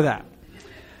we know that.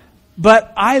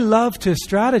 But I love to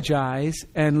strategize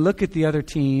and look at the other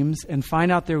teams and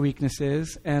find out their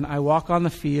weaknesses. And I walk on the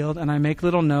field and I make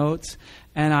little notes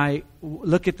and I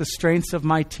look at the strengths of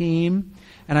my team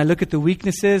and I look at the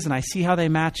weaknesses and I see how they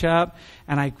match up.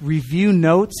 And I review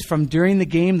notes from during the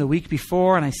game the week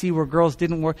before and I see where girls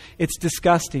didn't work. It's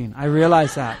disgusting. I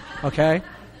realize that. Okay?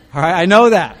 All right. I know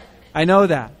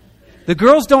that. The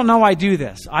girls don't know I do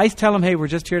this. I tell them, hey, we're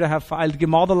just here to have fun. I give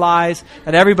them all the lies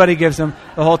that everybody gives them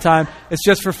the whole time. It's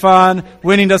just for fun.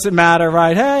 Winning doesn't matter,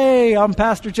 right? Hey, I'm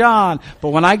Pastor John. But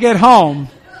when I get home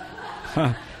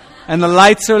and the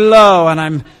lights are low and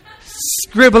I'm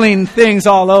scribbling things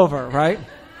all over, right?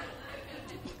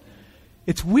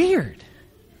 It's weird.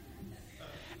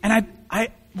 And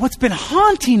what's been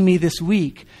haunting me this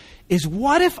week is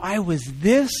what if I was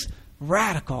this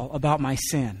radical about my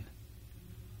sin?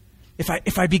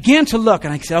 If I began to look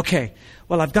and I said, okay,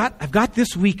 well, I've got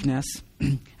this weakness,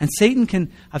 and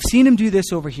Satan I've seen him do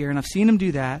this over here, and I've seen him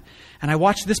do that, and I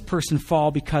watched this person fall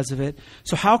because of it.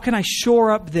 So how can I shore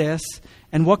up this,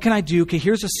 and what can I do? Okay,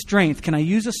 here's a strength. Can I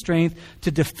use a strength to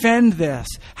defend this?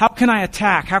 How can I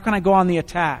attack? How can I go on the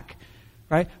attack?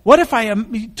 Right? What if I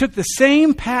took the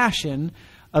same passion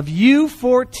of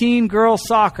U14 girls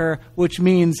soccer, which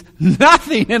means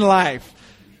nothing in life?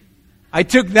 I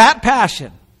took that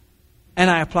passion and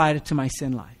I applied it to my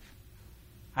sin life.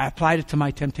 I applied it to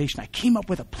my temptation. I came up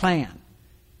with a plan.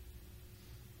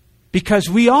 Because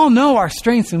we all know our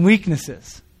strengths and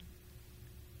weaknesses.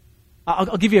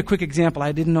 I'll give you a quick example.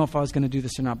 I didn't know if I was going to do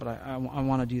this or not, but I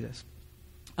want to do this.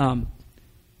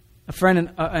 A friend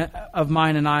of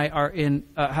mine and I are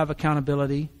have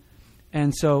accountability.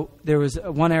 And so there was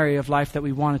one area of life that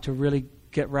we wanted to really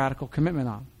get radical commitment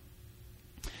on.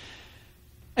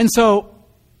 And so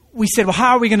we said, well,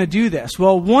 how are we going to do this?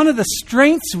 Well, one of the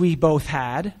strengths we both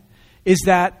had is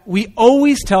that we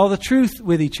always tell the truth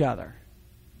with each other.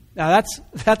 Now,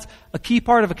 that's a key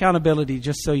part of accountability,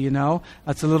 just so you know.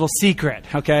 That's a little secret,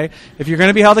 okay? If you're going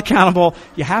to be held accountable,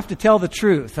 you have to tell the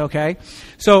truth, okay?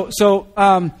 So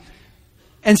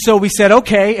we said,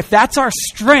 okay, if that's our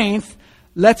strength,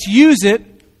 let's use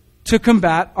it to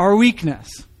combat our weakness.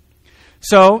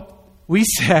 So we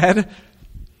said,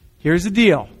 here's the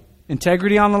deal.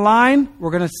 Integrity on the line,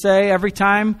 we're going to say every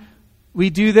time we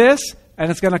do this,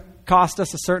 and it's going to cost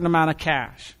us a certain amount of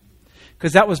cash.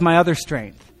 Because that was my other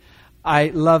strength.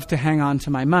 I love to hang on to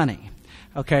my money.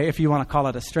 Okay, if you want to call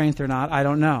it a strength or not, I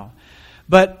don't know.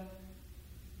 But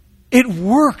it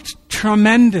worked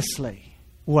tremendously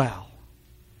well.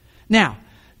 Now,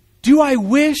 do I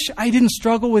wish I didn't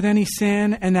struggle with any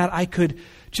sin and that I could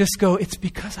just go, it's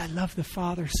because I love the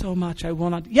Father so much I will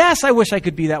not. Yes, I wish I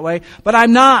could be that way, but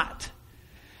I'm not.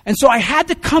 And so I had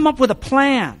to come up with a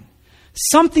plan.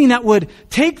 Something that would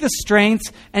take the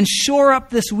strengths and shore up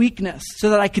this weakness so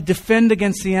that I could defend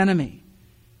against the enemy.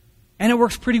 And it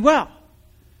works pretty well.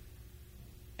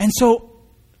 And so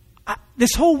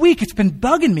this whole week it's been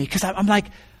bugging me because I'm like,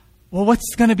 well,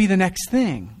 what's going to be the next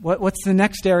thing? What's the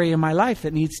next area in my life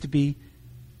that needs to be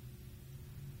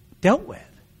dealt with?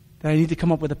 That I need to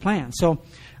come up with a plan. So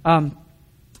I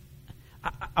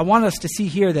want us to see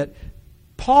here that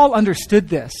Paul understood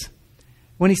this.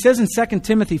 When he says in 2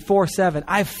 Timothy 4:7,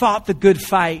 I've fought the good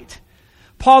fight.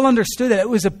 Paul understood that it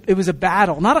was a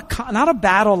battle. Not a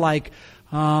battle like,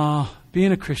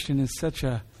 being a Christian is such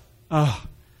it's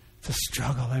a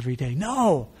struggle every day.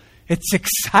 No, it's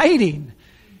exciting.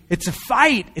 It's a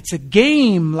fight. It's a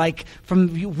game, like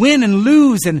from win and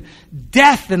lose and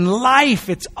death and life.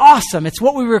 It's awesome. It's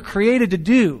what we were created to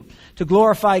do, to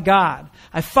glorify God.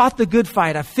 I fought the good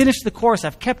fight. I've finished the course.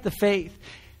 I've kept the faith.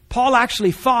 Paul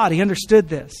actually fought. He understood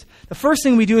this. The first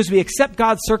thing we do is we accept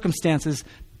God's circumstances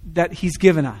that He's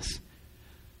given us.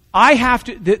 I have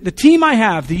to, the team I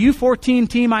have, the U14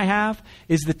 team I have,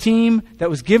 is the team that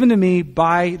was given to me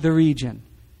by the region.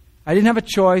 I didn't have a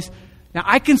choice. Now,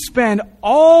 I can spend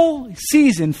all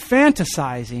season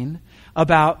fantasizing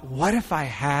about what if I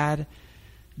had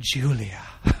Julia?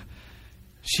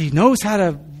 She knows how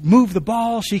to move the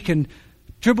ball. She can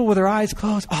dribble with her eyes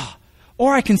closed.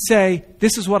 Or I can say,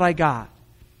 this is what I got.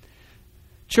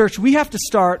 Church, we have to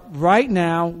start right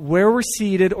now, where we're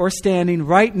seated or standing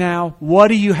right now. What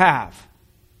do you have?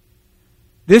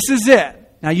 This is it.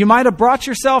 Now, you might have brought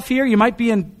yourself here. You might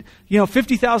be in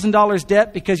 $50,000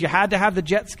 debt because you had to have the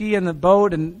jet ski and the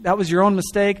boat and that was your own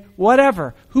mistake.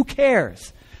 Whatever. Who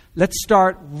cares? Let's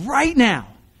start right now.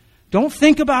 Don't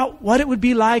think about what it would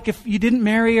be like if you didn't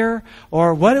marry her,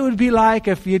 or what it would be like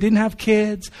if you didn't have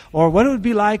kids, or what it would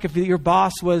be like if your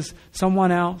boss was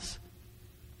someone else.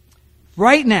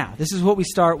 Right now, this is what we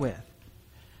start with.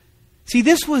 See,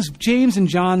 this was James and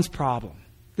John's problem.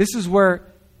 This is where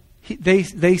they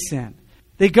sin.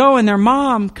 They go and their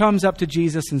mom comes up to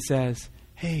Jesus and says,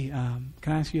 hey,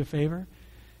 can I ask you a favor?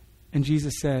 And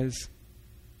Jesus says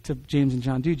to James and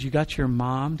John, dude, you got your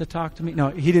mom to talk to me? No,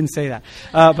 he didn't say that.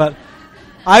 But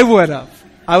I would have.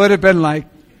 I would have been like,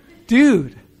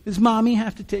 dude, does mommy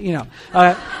have to take,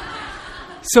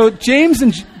 So James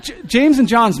and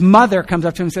John's mother comes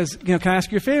up to him and says, can I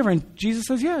ask you a favor? And Jesus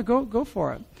says, yeah, go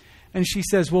for it. And she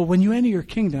says, well, when you enter your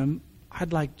kingdom,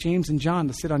 I'd like James and John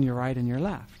to sit on your right and your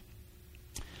left.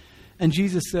 And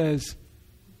Jesus says,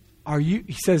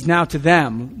 he says now to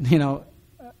them,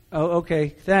 oh, okay,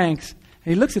 thanks.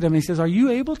 And he looks at them and he says, are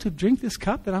you able to drink this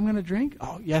cup that I'm going to drink?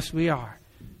 Oh, yes, we are.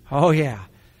 Oh, yeah.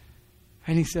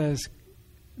 And he says,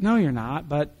 no, you're not,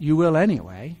 but you will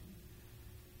anyway.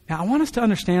 Now, I want us to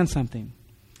understand something.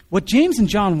 What James and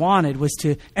John wanted was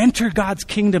to enter God's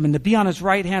kingdom and to be on his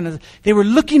right hand. They were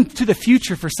looking to the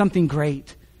future for something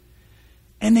great.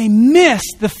 And they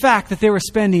missed the fact that they were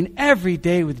spending every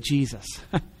day with Jesus.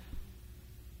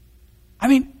 I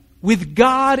mean, with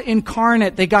God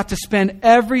incarnate, they got to spend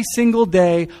every single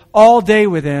day, all day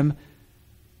with him.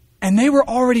 And they were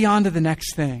already on to the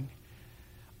next thing.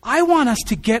 I want us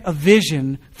to get a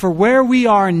vision for where we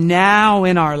are now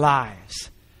in our lives.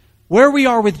 Where we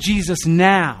are with Jesus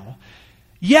now.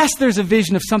 Yes, there's a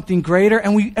vision of something greater,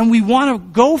 and we want to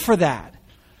go for that.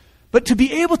 But to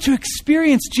be able to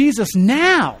experience Jesus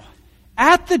now,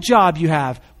 at the job you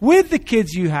have, with the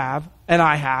kids you have, and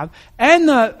I have, and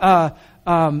the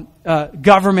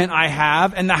government I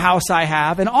have, and the house I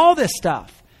have, and all this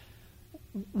stuff.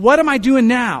 What am I doing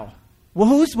now?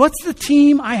 Well, what's the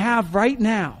team I have right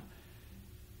now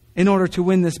in order to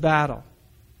win this battle?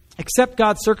 Accept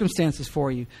God's circumstances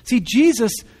for you. See,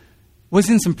 Jesus was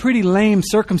in some pretty lame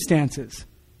circumstances.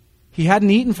 He hadn't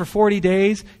eaten for 40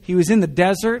 days. He was in the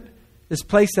desert, this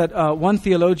place that one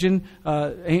theologian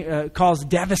calls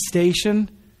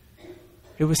devastation.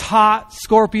 It was hot,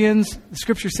 scorpions. The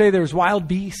scriptures say there was wild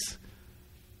beasts.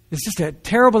 It's just a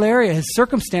terrible area. His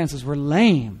circumstances were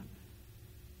lame.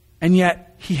 And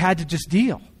yet, he had to just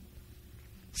deal.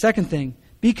 Second thing,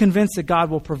 be convinced that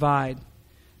God will provide.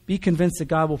 Be convinced that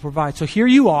God will provide. So here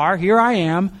you are, here I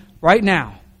am, right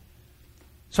now.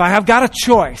 So I have got a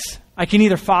choice. I can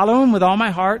either follow him with all my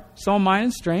heart, soul, mind,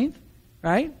 and strength,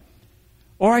 right?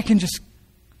 Or I can just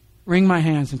wring my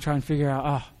hands and try and figure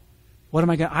out, what am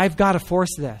I going to... I've got to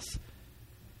force this.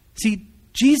 See,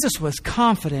 Jesus was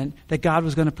confident that God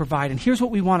was going to provide. And here's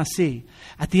what we want to see.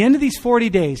 At the end of these 40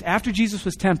 days, after Jesus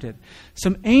was tempted,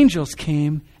 some angels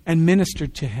came and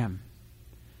ministered to him.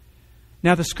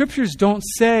 Now, the scriptures don't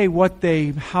say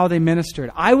how they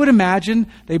ministered. I would imagine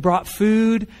they brought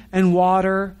food and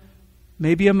water,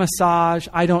 maybe a massage.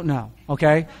 I don't know,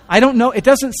 okay? I don't know. It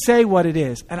doesn't say what it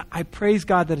is. And I praise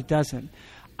God that it doesn't.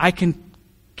 I can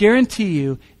guarantee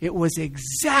you it was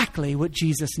exactly what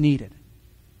Jesus needed.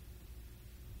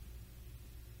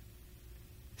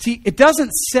 See, it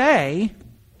doesn't say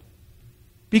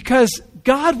because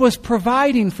God was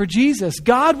providing for Jesus.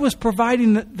 God was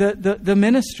providing the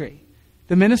ministry.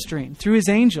 The ministering through his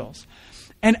angels.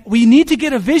 And we need to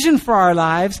get a vision for our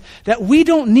lives that we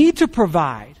don't need to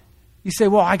provide. You say,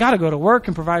 well, I got to go to work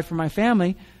and provide for my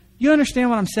family. You understand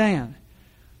what I'm saying?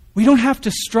 We don't have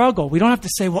to struggle. We don't have to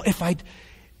say, well,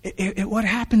 what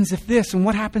happens if this and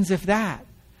what happens if that?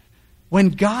 When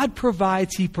God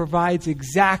provides, he provides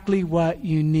exactly what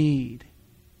you need.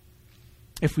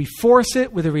 If we force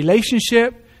it with a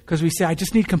relationship, because we say, I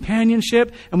just need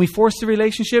companionship, and we force the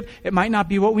relationship, it might not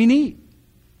be what we need.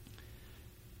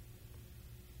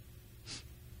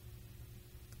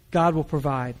 God will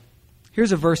provide.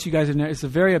 Here's a verse you guys have never... It's a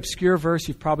very obscure verse.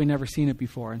 You've probably never seen it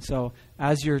before. And so,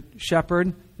 as your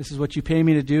shepherd, this is what you pay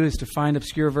me to do, is to find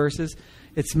obscure verses.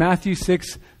 It's Matthew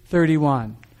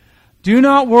 6:31. Do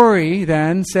not worry,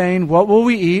 then, saying, what will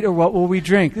we eat or what will we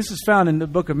drink? This is found in the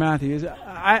book of Matthew.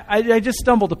 I just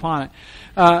stumbled upon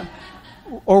it.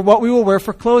 Or what we will wear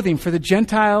for clothing. For the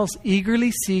Gentiles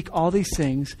eagerly seek all these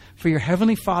things, for your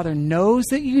heavenly Father knows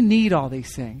that you need all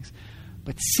these things.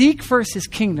 But seek first his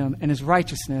kingdom and his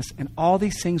righteousness, and all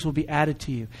these things will be added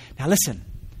to you. Now listen.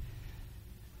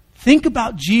 Think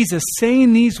about Jesus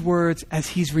saying these words as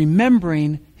he's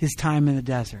remembering his time in the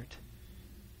desert.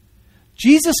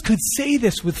 Jesus could say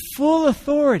this with full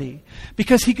authority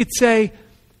because he could say,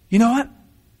 you know what?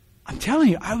 I'm telling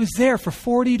you, I was there for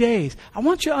 40 days. I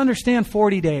want you to understand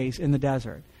 40 days in the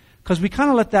desert, because we kind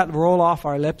of let that roll off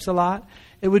our lips a lot.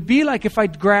 It would be like if I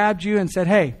grabbed you and said,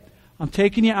 hey, I'm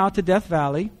taking you out to Death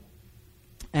Valley,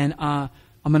 and I'm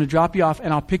going to drop you off,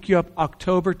 and I'll pick you up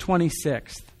October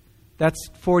 26th. That's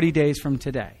 40 days from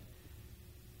today.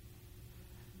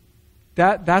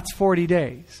 that's 40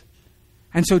 days.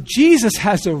 And so Jesus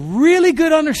has a really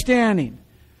good understanding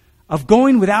of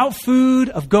going without food,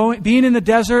 of being in the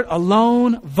desert,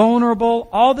 alone, vulnerable,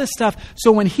 all this stuff.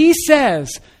 So when he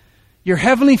says, your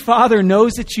heavenly Father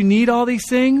knows that you need all these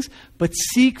things, but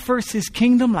seek first his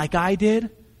kingdom like I did,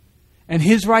 and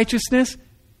his righteousness,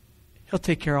 he'll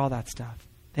take care of all that stuff.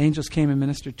 The angels came and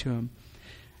ministered to him.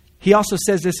 He also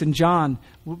says this in John,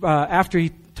 after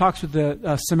he talks with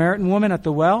the Samaritan woman at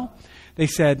the well. They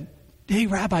said, hey,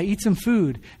 Rabbi, eat some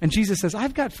food. And Jesus says,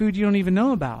 I've got food you don't even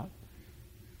know about.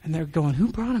 And they're going, who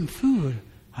brought him food?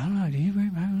 I don't know. I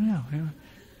don't know.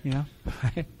 You know,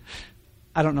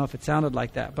 I don't know if it sounded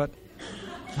like that, but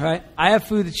all right, I have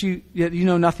food that you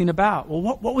know nothing about. Well,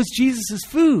 what was Jesus'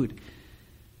 food?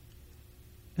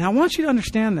 Now, I want you to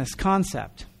understand this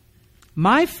concept.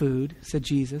 My food, said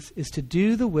Jesus, is to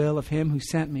do the will of him who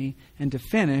sent me and to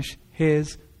finish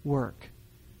his work.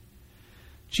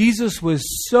 Jesus was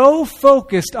so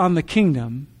focused on the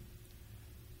kingdom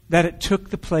that it took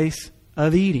the place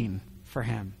of eating for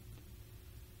him.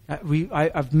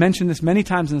 I've mentioned this many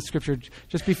times in the scripture.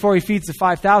 Just before he feeds the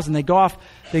 5,000, they go off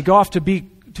to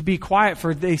be quiet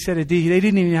for, they said, they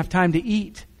didn't even have time to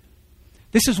eat.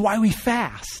 This is why we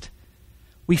fast.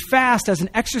 We fast as an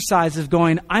exercise of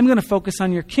going, I'm going to focus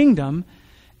on your kingdom,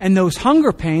 and those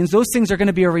hunger pains, those things are going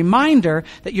to be a reminder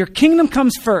that your kingdom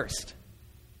comes first.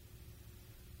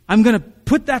 I'm going to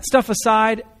put that stuff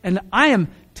aside, and I am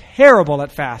terrible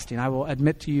at fasting, I will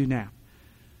admit to you now.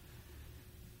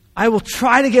 I will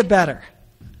try to get better.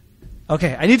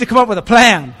 Okay, I need to come up with a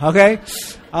plan, okay?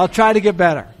 I'll try to get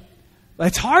better. But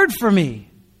it's hard for me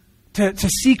to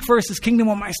seek first his kingdom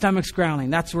when my stomach's growling.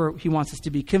 That's where he wants us to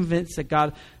be convinced that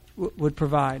God would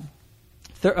provide.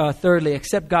 Thirdly,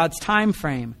 accept God's time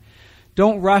frame.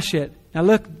 Don't rush it. Now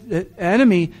look, the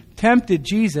enemy tempted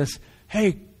Jesus,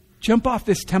 hey, jump off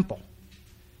this temple.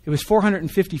 It was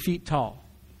 450 feet tall,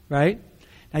 right?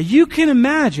 Now you can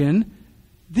imagine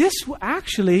this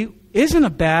actually isn't a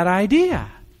bad idea.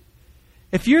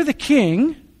 If you're the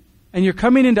king and you're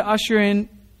coming in to usher in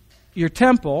your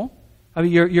temple, I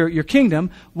mean your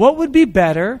kingdom, what would be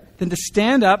better than to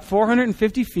stand up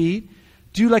 450 feet,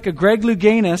 do like a Greg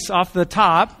Louganis off the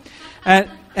top, and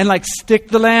like stick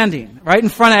the landing right in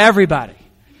front of everybody?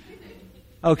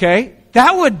 Okay?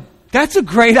 That's a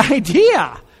great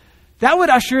idea. That would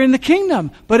usher in the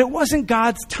kingdom. But it wasn't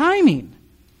God's timing.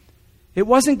 It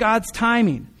wasn't God's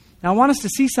timing. Now I want us to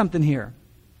see something here.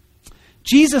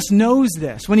 Jesus knows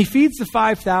this. When he feeds the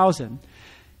 5,000,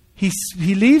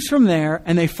 he leaves from there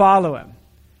and they follow him.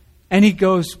 And he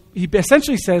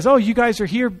essentially says, oh, you guys are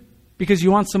here because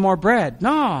you want some more bread.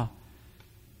 No.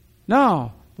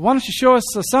 Why don't you show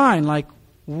us a sign like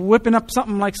whipping up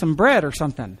something like some bread or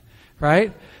something,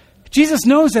 right? Jesus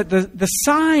knows that the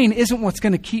sign isn't what's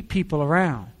going to keep people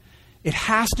around. It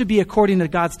has to be according to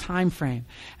God's time frame.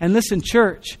 And listen,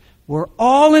 church, we're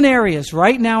all in areas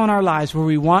right now in our lives where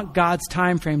we want God's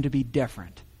time frame to be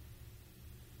different.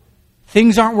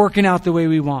 Things aren't working out the way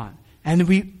we want. And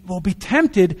we will be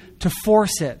tempted to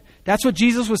force it. That's what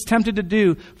Jesus was tempted to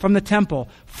do from the temple.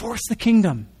 Force the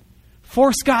kingdom.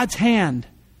 Force God's hand.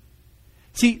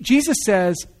 See, Jesus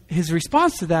says, his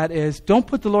response to that is, don't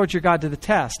put the Lord your God to the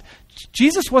test.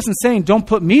 Jesus wasn't saying, don't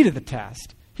put me to the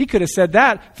test. He could have said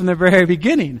that from the very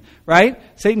beginning, right?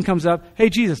 Satan comes up, hey,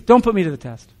 Jesus, don't put me to the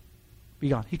test. Be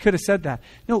gone. He could have said that.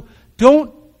 No,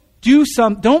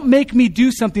 don't make me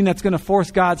do something that's going to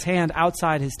force God's hand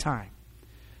outside his time.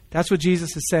 That's what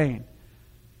Jesus is saying.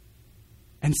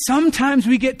 And sometimes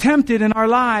we get tempted in our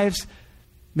lives.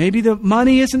 Maybe the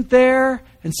money isn't there,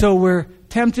 and so we're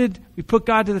tempted. We put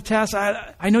God to the test.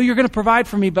 I know you're going to provide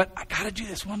for me, but I got to do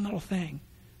this one little thing.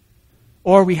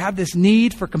 Or we have this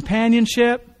need for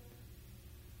companionship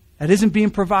that isn't being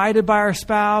provided by our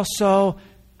spouse, so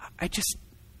I just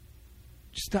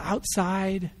the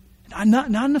outside, not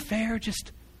an affair,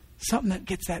 just something that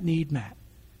gets that need met.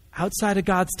 Outside of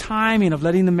God's timing of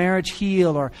letting the marriage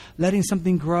heal or letting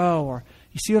something grow. Or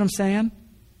you see what I'm saying?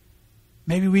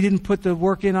 Maybe we didn't put the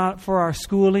work in for our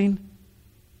schooling,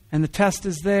 and the test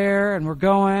is there, and we're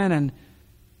going, and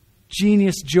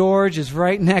Genius George is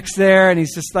right next there, and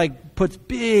he's just like puts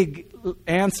big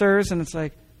answers, and it's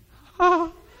like,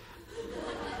 oh.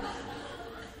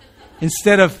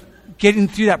 Instead of getting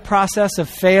through that process of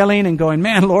failing and going,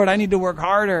 man, Lord, I need to work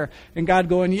harder. And God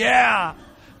going, yeah,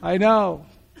 I know.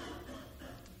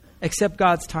 Accept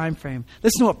God's time frame.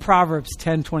 Listen to what Proverbs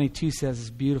 10:22 says. It's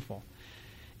beautiful.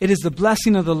 It is the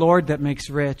blessing of the Lord that makes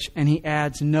rich, and he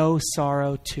adds no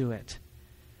sorrow to it.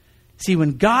 See,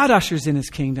 when God ushers in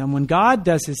his kingdom, when God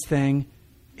does his thing,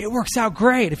 It works out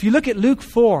great. If you look at Luke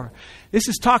 4, this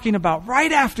is talking about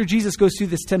right after Jesus goes through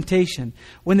this temptation.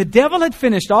 When the devil had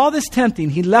finished all this tempting,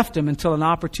 he left him until an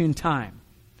opportune time.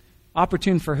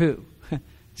 Opportune for who?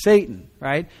 Satan,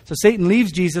 right? So Satan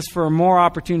leaves Jesus for a more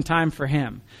opportune time for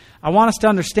him. I want us to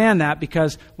understand that,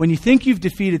 because when you think you've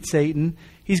defeated Satan,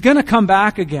 he's going to come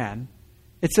back again.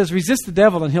 It says resist the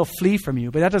devil and he'll flee from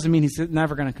you, but that doesn't mean he's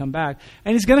never going to come back.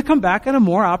 And he's going to come back at a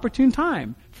more opportune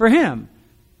time for him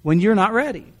when you're not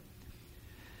ready.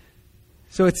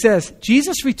 So it says,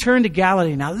 Jesus returned to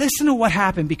Galilee. Now listen to what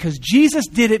happened, because Jesus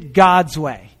did it God's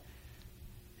way.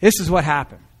 This is what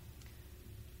happened.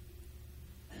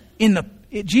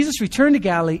 Jesus returned to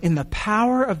Galilee in the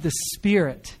power of the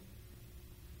Spirit,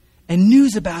 and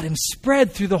news about him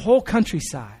spread through the whole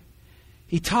countryside.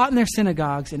 He taught in their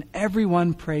synagogues, and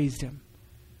everyone praised him.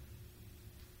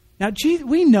 Now,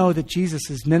 we know that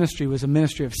Jesus' ministry was a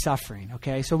ministry of suffering,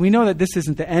 okay? So we know that this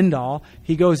isn't the end all.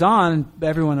 He goes on, and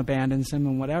everyone abandons him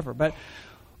and whatever. But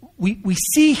we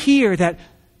see here that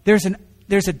there's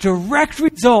a direct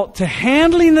result to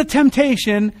handling the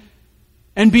temptation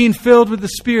and being filled with the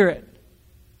Spirit.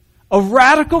 A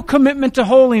radical commitment to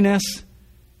holiness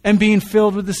and being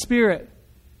filled with the Spirit.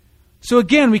 So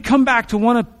again, we come back to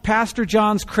one of Pastor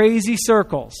John's crazy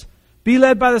circles. Be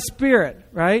led by the Spirit,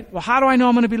 right? Well, how do I know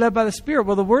I'm going to be led by the Spirit?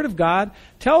 Well, the Word of God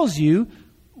tells you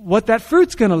what that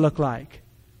fruit's going to look like.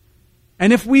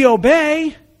 And if we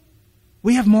obey,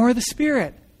 we have more of the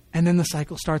Spirit. And then the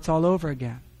cycle starts all over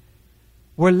again.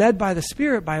 We're led by the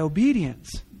Spirit by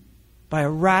obedience, by a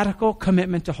radical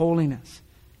commitment to holiness.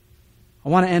 I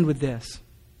want to end with this.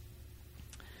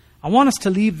 I want us to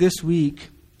leave this week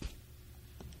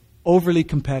overly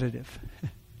competitive.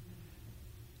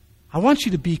 I want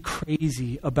you to be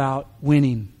crazy about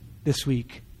winning this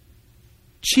week.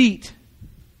 Cheat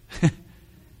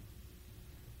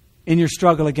in your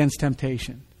struggle against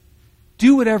temptation.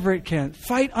 Do whatever it can.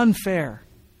 Fight unfair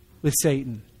with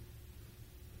Satan.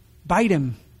 Bite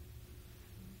him.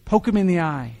 Poke him in the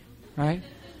eye, right?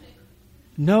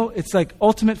 No, it's like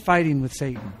ultimate fighting with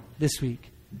Satan this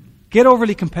week. Get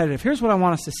overly competitive. Here's what I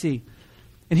want us to see.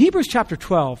 In Hebrews chapter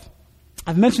 12,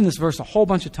 I've mentioned this verse a whole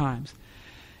bunch of times.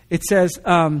 It says,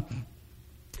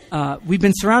 we've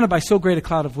been surrounded by so great a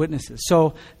cloud of witnesses.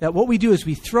 So that what we do is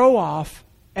we throw off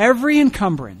every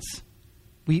encumbrance.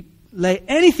 We lay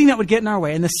anything that would get in our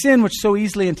way and the sin which so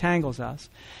easily entangles us.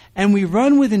 And we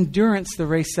run with endurance the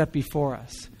race set before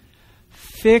us.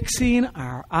 Fixing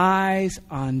our eyes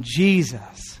on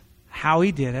Jesus. How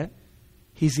he did it.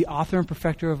 He's the author and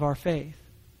perfecter of our faith.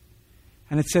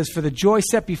 And it says, for the joy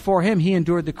set before him, he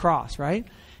endured the cross, right?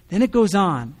 Then it goes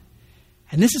on.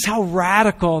 And this is how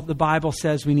radical the Bible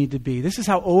says we need to be. This is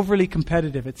how overly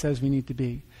competitive it says we need to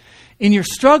be. In your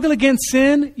struggle against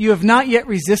sin, you have not yet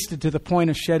resisted to the point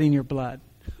of shedding your blood.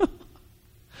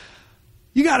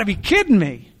 You got to be kidding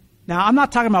me. Now, I'm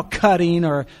not talking about cutting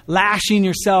or lashing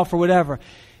yourself or whatever.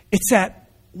 It's that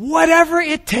whatever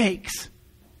it takes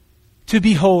to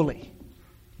be holy,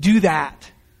 do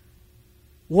that.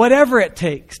 Whatever it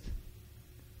takes.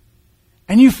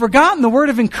 And you've forgotten the word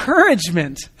of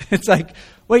encouragement. It's like,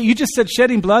 wait, you just said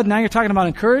shedding blood, now you're talking about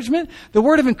encouragement? The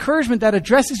word of encouragement that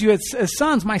addresses you as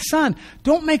sons. My son,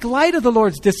 don't make light of the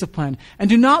Lord's discipline, and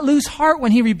do not lose heart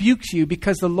when he rebukes you,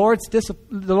 because the Lord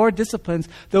disciplines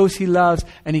those he loves,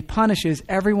 and he punishes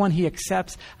everyone he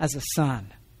accepts as a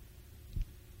son.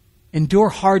 Endure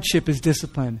hardship as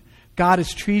discipline. God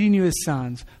is treating you as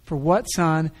sons, for what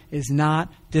son is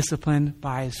not disciplined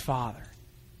by his father?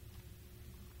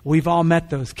 We've all met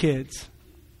those kids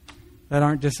that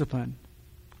aren't disciplined.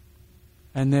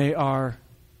 And they are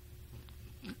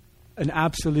an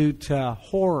absolute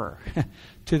horror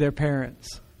to their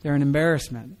parents. They're an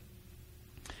embarrassment.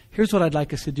 Here's what I'd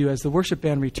like us to do as the worship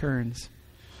band returns.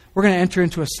 We're going to enter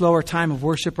into a slower time of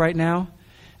worship right now.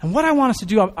 And what I want us to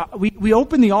do, we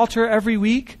open the altar every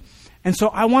week. And so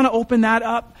I want to open that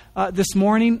up this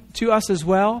morning to us as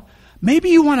well. Maybe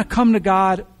you want to come to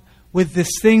God with this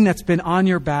thing that's been on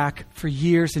your back for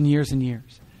years and years and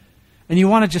years. And you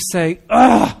want to just say,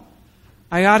 ugh,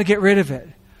 I ought to get rid of it.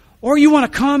 Or you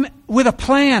want to come with a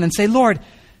plan and say, Lord,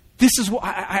 this is what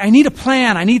I need a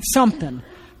plan. I need something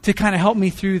to kind of help me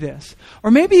through this. Or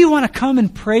maybe you want to come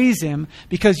and praise him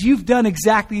because you've done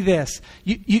exactly this.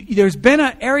 There's been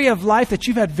an area of life that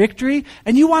you've had victory,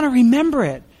 and you want to remember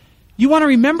it. You want to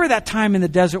remember that time in the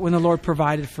desert when the Lord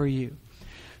provided for you.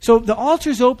 So the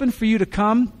altar's open for you to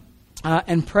come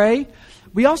and pray.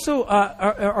 We also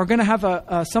are going to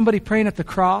have somebody praying at the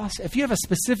cross. If you have a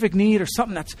specific need or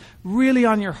something that's really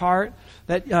on your heart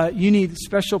that you need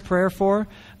special prayer for,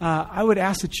 I would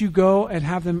ask that you go and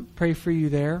have them pray for you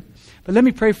there. But let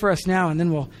me pray for us now, and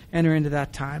then we'll enter into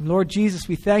that time. Lord Jesus,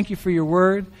 we thank you for your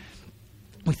word.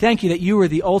 We thank you that you were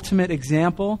the ultimate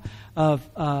example of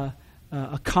a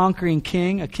conquering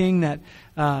king, a king that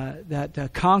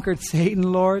conquered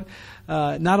Satan, Lord,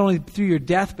 not only through your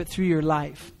death, but through your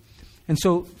life. And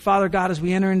so, Father God, as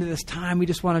we enter into this time, we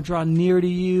just want to draw near to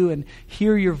you and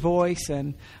hear your voice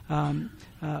and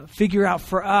figure out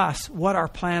for us what our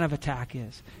plan of attack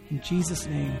is. In Jesus'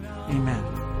 name, amen.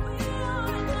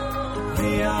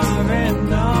 We are in